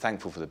time, but you're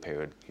thankful for the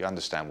period. You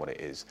understand what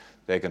it is.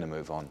 They're going to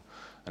move on,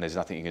 and there's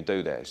nothing you can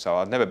do there. So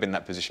I'd never been in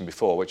that position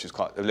before, which was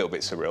quite a little bit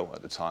surreal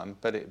at the time,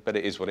 but it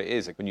is what it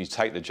is. When you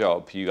take the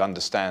job, you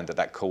understand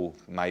that call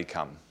may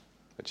come.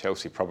 But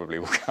Chelsea probably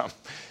will come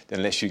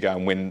unless you go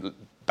and win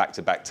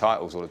back-to-back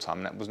titles all the time.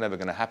 And that was never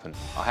going to happen.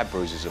 I had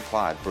bruises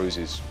applied,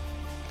 bruises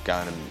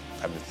going and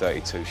having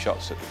 32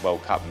 shots at the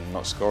World Cup and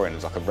not scoring. It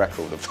was like a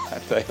record of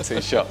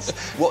 32 shots.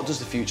 What does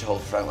the future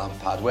hold for Frank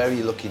Lampard? Where are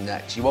you looking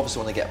next? You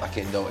obviously want to get back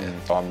in, don't you?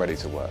 I'm ready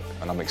to work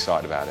and I'm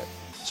excited about it.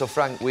 So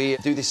Frank, we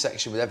do this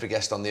section with every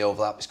guest on the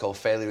Overlap. It's called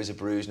Failure is a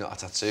Bruise, Not a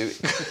Tattoo.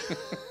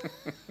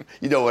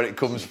 You know where it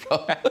comes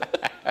from.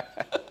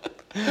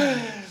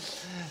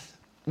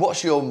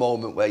 What's your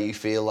moment where you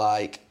feel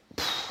like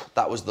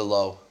that was the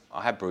low?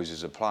 I had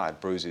bruises applied,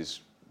 bruises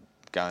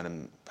going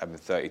and having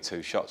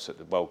 32 shots at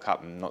the World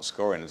Cup and not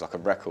scoring. It was like a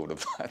record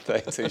of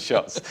 32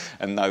 shots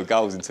and no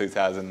goals in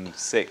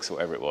 2006 or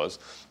whatever it was.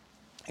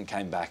 And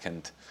came back,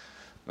 and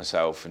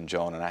myself and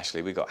John and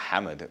Ashley, we got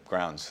hammered at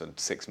grounds for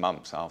 6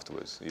 months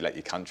afterwards. You let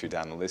your country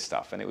down, all this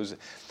stuff. And it was,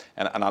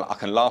 and I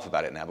can laugh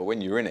about it now, but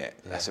when you're in it,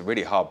 that's a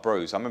really hard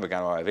bruise. I remember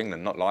going away with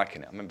England, not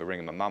liking it. I remember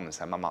ringing my mum and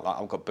saying, Mum,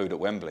 I've got booed at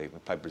Wembley. We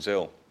played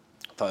Brazil.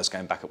 First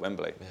game back at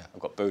Wembley. Yeah. I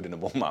got booed in the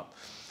warm-up.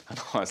 And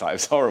I was like, it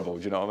was horrible,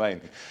 do you know what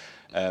I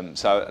mean?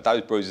 So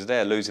those bruises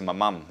there, losing my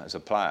mum as a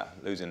player,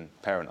 losing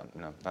parent,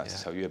 you know, I have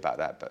to tell you about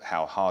that, but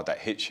how hard that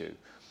hits you.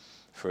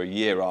 For a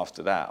year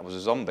after that, I was a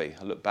zombie.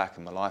 I look back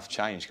and my life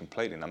changed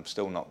completely, and I'm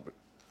still not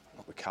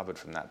recovered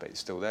from that, but it's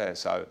still there.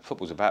 So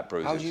football's about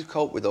bruises. How do you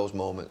cope with those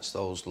moments,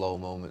 those low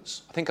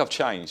moments? I think I've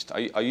changed.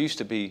 I used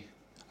to be,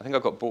 I think I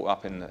got brought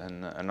up in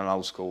an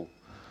old school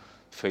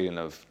feeling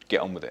of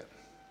get on with it,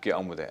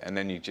 and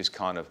then you just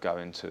kind of go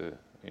into,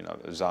 you know,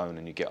 a zone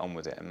and you get on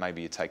with it, and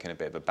maybe you're taking a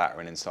bit of a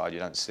battering inside, you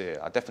don't see it.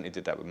 I definitely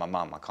did that with my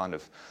mum. I kind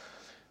of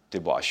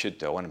did what I should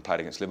do. I went and played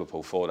against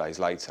Liverpool 4 days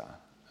later,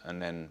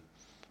 and then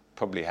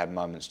probably had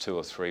moments 2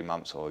 or 3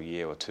 months or a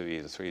year or 2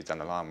 years or 3 years down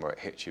the line where it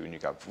hits you and you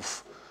go,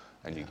 oof,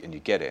 and you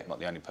get it. I'm not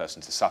the only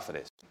person to suffer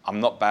this. I'm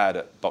not bad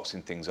at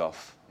boxing things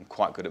off. I'm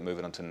quite good at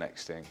moving on to the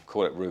next thing.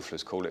 Call it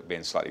ruthless, call it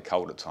being slightly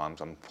cold at times.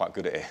 I'm quite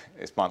good at it.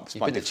 You've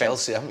been to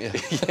Chelsea, haven't you?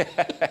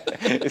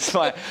 It's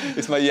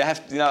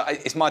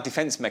my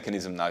defence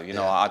mechanism though. You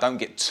know, I don't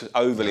get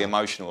overly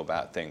emotional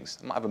about things.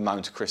 I might have a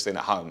moan to Christine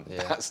at home,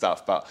 that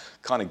stuff, but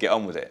kind of get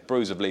on with it.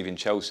 Bruise of leaving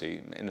Chelsea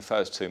in the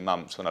first 2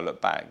 months, when I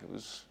look back, it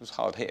was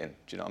hard hitting.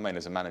 Do you know what I mean?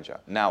 As a manager,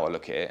 now I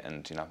look at it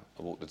and, you know,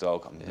 I walk the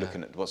dog. I'm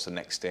looking at what's the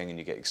next thing, and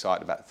you get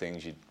excited about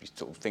things. You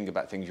sort of think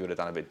about things you would have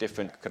done a bit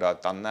different. Could I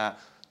have done that?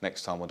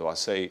 next time what do I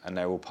see? And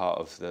they're all part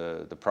of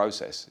the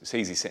process. It's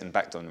easy sitting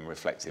back on and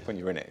reflective when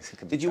you're in it.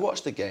 Did you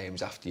watch the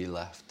games after you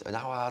left? And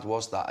how hard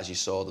was that as you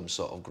saw them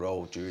sort of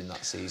grow during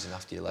that season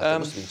after you left? It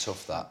must have been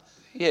tough, that.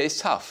 Yeah, it's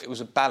tough. It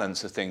was a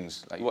balance of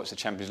things. Like you watch the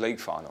Champions League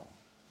final,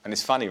 and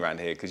it's funny around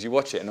here because you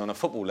watch it, and on a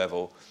football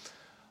level,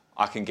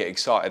 I can get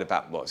excited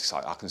about what's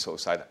exciting. I can sort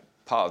of say that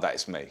part of that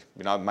is me.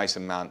 You know,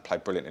 Mason Mount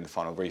played brilliant in the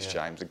final. Reece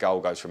James, the goal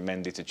goes from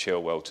Mendy to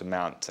Chilwell to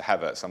Mount to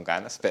Havertz. I'm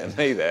going, that's a bit of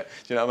me there.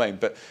 Do you know what I mean?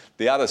 But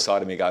the other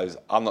side of me goes,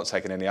 I'm not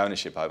taking any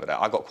ownership over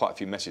that. I got quite a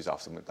few messages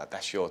after them like,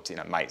 that's your team,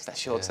 mates,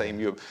 that's your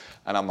team.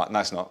 And I'm like, no,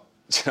 it's not.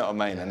 Do you know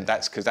what I mean? And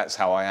that's because that's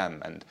how I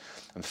am.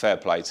 And fair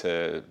play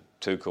to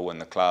Tuchel and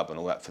the club and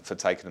all that for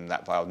taking them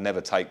that way. I'll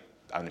never take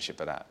ownership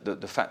of that.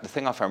 The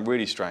thing I found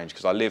really strange,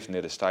 because I live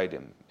near the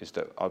stadium, is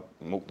that I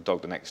walked the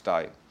dog the next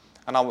day.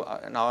 And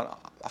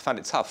I found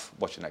it tough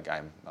watching that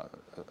game.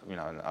 You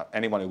know, and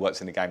anyone who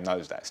works in the game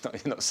knows that. It's not,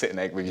 you're not sitting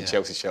there with your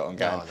Chelsea shirt on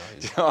going,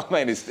 do you know what I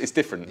mean? It's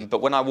different.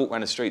 But when I walk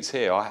around the streets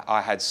here,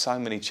 I had so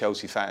many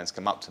Chelsea fans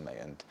come up to me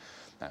and,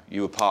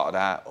 you were part of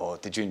that, or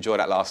did you enjoy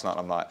that last night?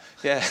 I'm like,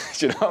 yeah,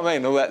 do you know what I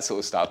mean? All that sort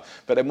of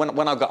stuff. But then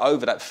when I got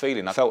over that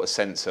feeling, I felt a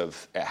sense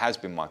of it has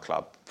been my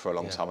club for a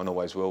long time and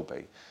always will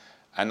be.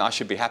 And I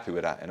should be happy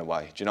with that in a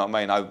way. Do you know what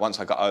I mean? Once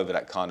I got over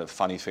that kind of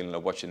funny feeling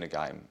of watching the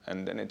game,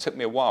 and it took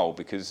me a while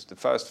because the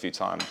first few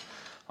times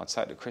I'd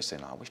say to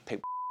Christine, I wish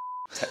people...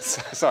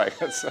 Sorry,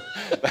 do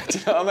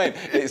you know what I mean?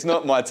 It's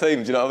not my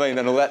team, do you know what I mean?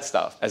 And all that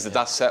stuff. As the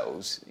dust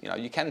settles, you know,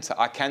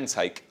 I can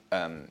take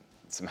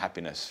some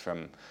happiness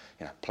from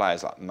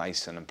players like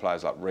Mason and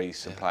players like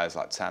Reece and players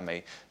like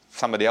Tammy.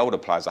 Some of the older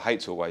players, I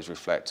hate to always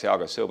reflect.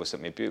 Thiago Silva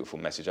sent me a beautiful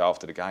message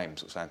after the game,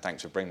 sort of saying,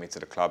 thanks for bringing me to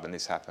the club and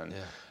this happened.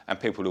 Yeah. And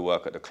people who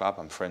work at the club,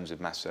 I'm friends with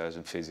masseurs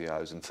and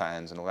physios and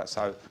fans and all that.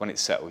 So when it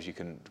settles, you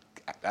can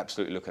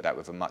absolutely look at that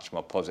with a much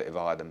more positive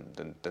eye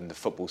than the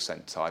football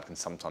side can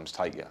sometimes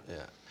take you.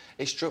 Yeah.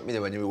 It struck me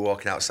that when you were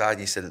walking outside,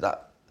 you said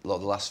that a lot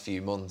of the last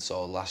few months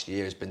or last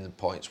year has been the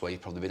points where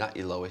you've probably been at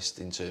your lowest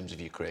in terms of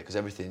your career, because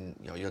everything,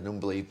 you had an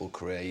unbelievable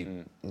career,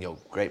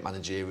 great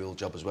managerial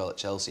job as well at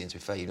Chelsea, and to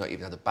be fair, you've not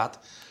even had a bad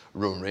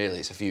run really,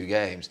 it's a few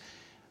games.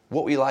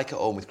 What were you like at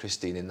home with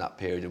Christine in that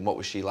period, and what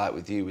was she like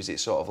with you? Was it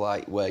sort of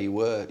like where you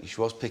were?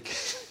 She was picking...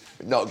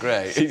 Not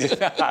great.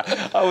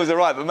 I was all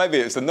right, but maybe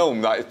it's the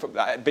norm. Like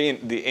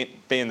being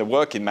the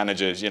working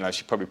manager,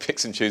 she probably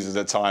picks and chooses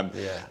a time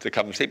to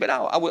come and see. But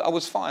no, I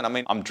was fine. I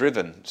mean, I'm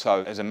driven.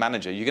 So as a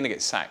manager, you're going to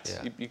get sacked.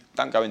 Yeah. You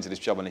don't go into this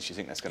job unless you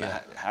think that's going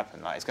to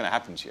happen. Like it's going to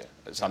happen to you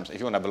at some. If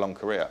you want to have a long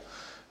career,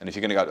 and if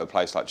you're going to go to a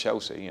place like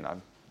Chelsea,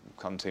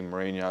 come to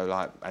Mourinho,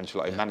 like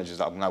Ancelotti, managers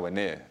that I'm nowhere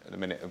near at the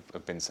minute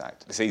have been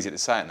sacked. It's easy to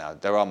say it now.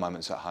 There are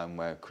moments at home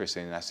where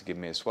Christine has to give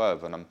me a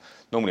swerve, and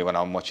normally when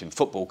I'm watching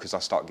football, because I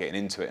start getting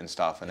into it and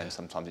stuff, and then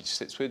sometimes it just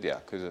sits with you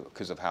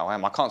because of how I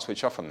am. I can't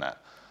switch off from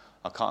that.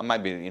 I can't.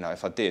 Maybe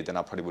if I did, then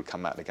I probably would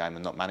come out of the game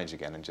and not manage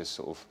again and just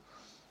sort of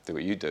do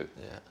what you do,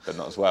 but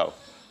not as well.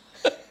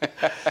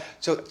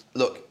 So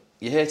look,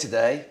 you're here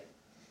today.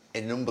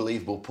 In an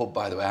unbelievable pub,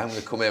 by the way. I'm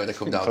going to come here when I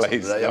come down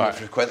today. I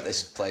frequent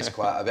this place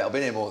quite a bit. I've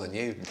been here more than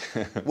you.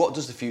 What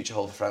does the future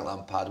hold for Frank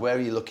Lampard? Where are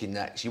you looking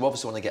next? You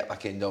obviously want to get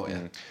back in, don't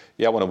you?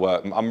 Yeah, I want to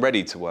work. I'm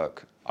ready to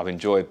work. I've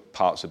enjoyed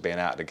parts of being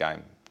out of the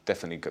game.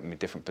 Definitely got me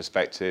different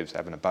perspectives,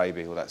 having a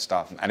baby, all that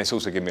stuff. And it's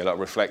also given me a lot of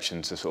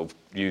reflection to sort of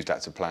use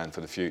that to plan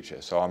for the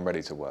future. So I'm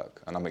ready to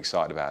work, and I'm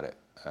excited about it,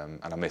 and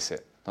I miss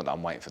it. Not that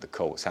I'm waiting for the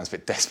call. It sounds a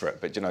bit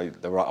desperate, but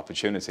the right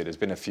opportunity. There's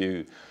been a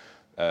few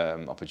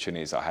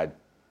opportunities I had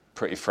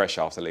pretty fresh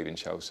after leaving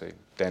Chelsea.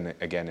 Then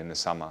again in the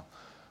summer,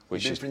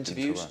 which You've been for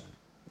interviews?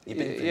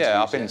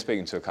 I've been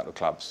speaking to a couple of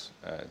clubs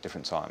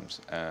different times,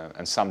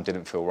 and some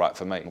didn't feel right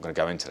for me. I'm not going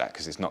to go into that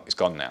because it's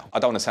gone now. I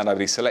don't want to sound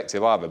overly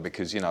selective either,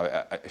 because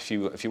if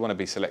you want to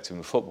be selective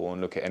in football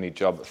and look at any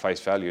job at face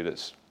value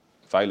that's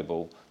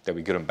available, there'll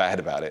be good and bad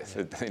about it.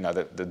 Yeah.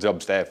 The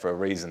job's there for a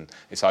reason.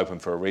 It's open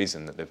for a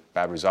reason. That the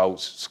bad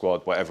results,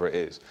 squad, whatever it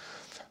is.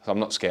 So I'm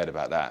not scared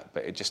about that,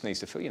 but it just needs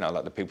to feel,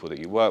 like the people that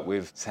you work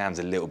with. Sounds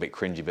a little bit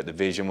cringy, but the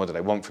vision, what do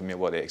they want from you,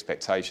 what are the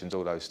expectations,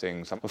 all those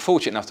things. I'm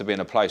fortunate enough to be in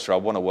a place where I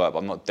want to work, but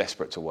I'm not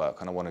desperate to work,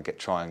 and I want to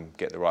try and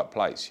get the right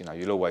place.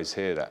 You'll always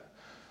hear that.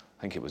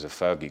 I think it was a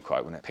Fergie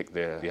quote when it picked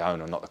the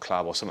owner, not the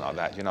club, or something like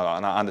that. And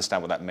I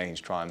understand what that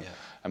means.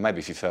 And maybe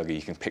if you're Fergie,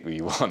 you can pick who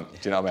you want.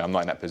 Do you know what I mean? I'm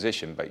not in that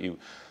position, but you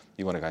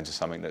want to go into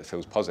something that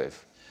feels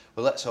positive.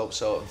 Well, let's hope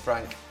so. And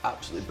Frank,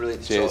 absolutely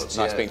brilliant to Cheers. talk to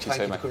you. Nice speaking to you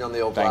too, mate. Thank you for coming on the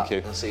Overlap.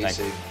 Thank you. I'll see you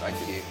soon.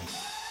 Thank you.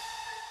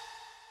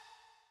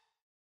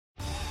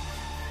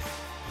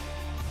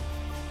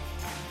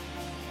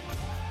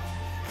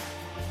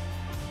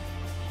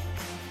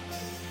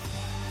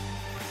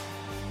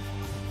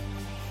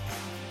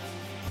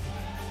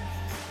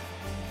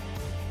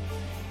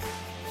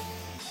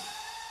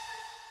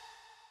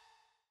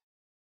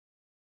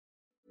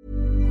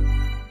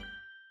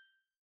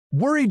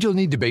 Worried you'll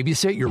need to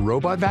babysit your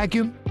robot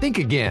vacuum? Think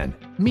again.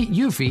 Meet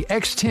Eufy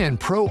X10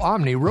 Pro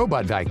Omni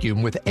Robot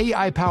Vacuum with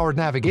AI-powered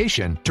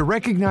navigation to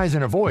recognize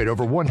and avoid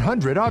over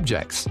 100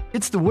 objects.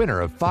 It's the winner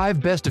of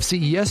 5 Best of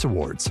CES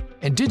awards.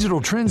 And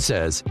Digital Trends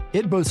says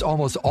it boasts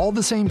almost all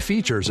the same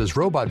features as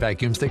robot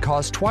vacuums that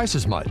cost twice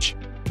as much.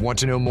 Want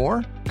to know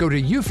more? Go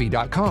to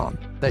eufy.com.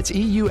 That's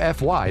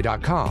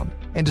EUFY.com.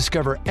 And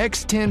discover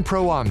X10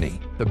 Pro Omni,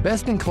 the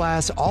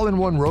best-in-class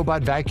all-in-one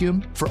robot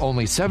vacuum for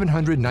only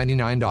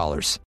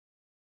 $799.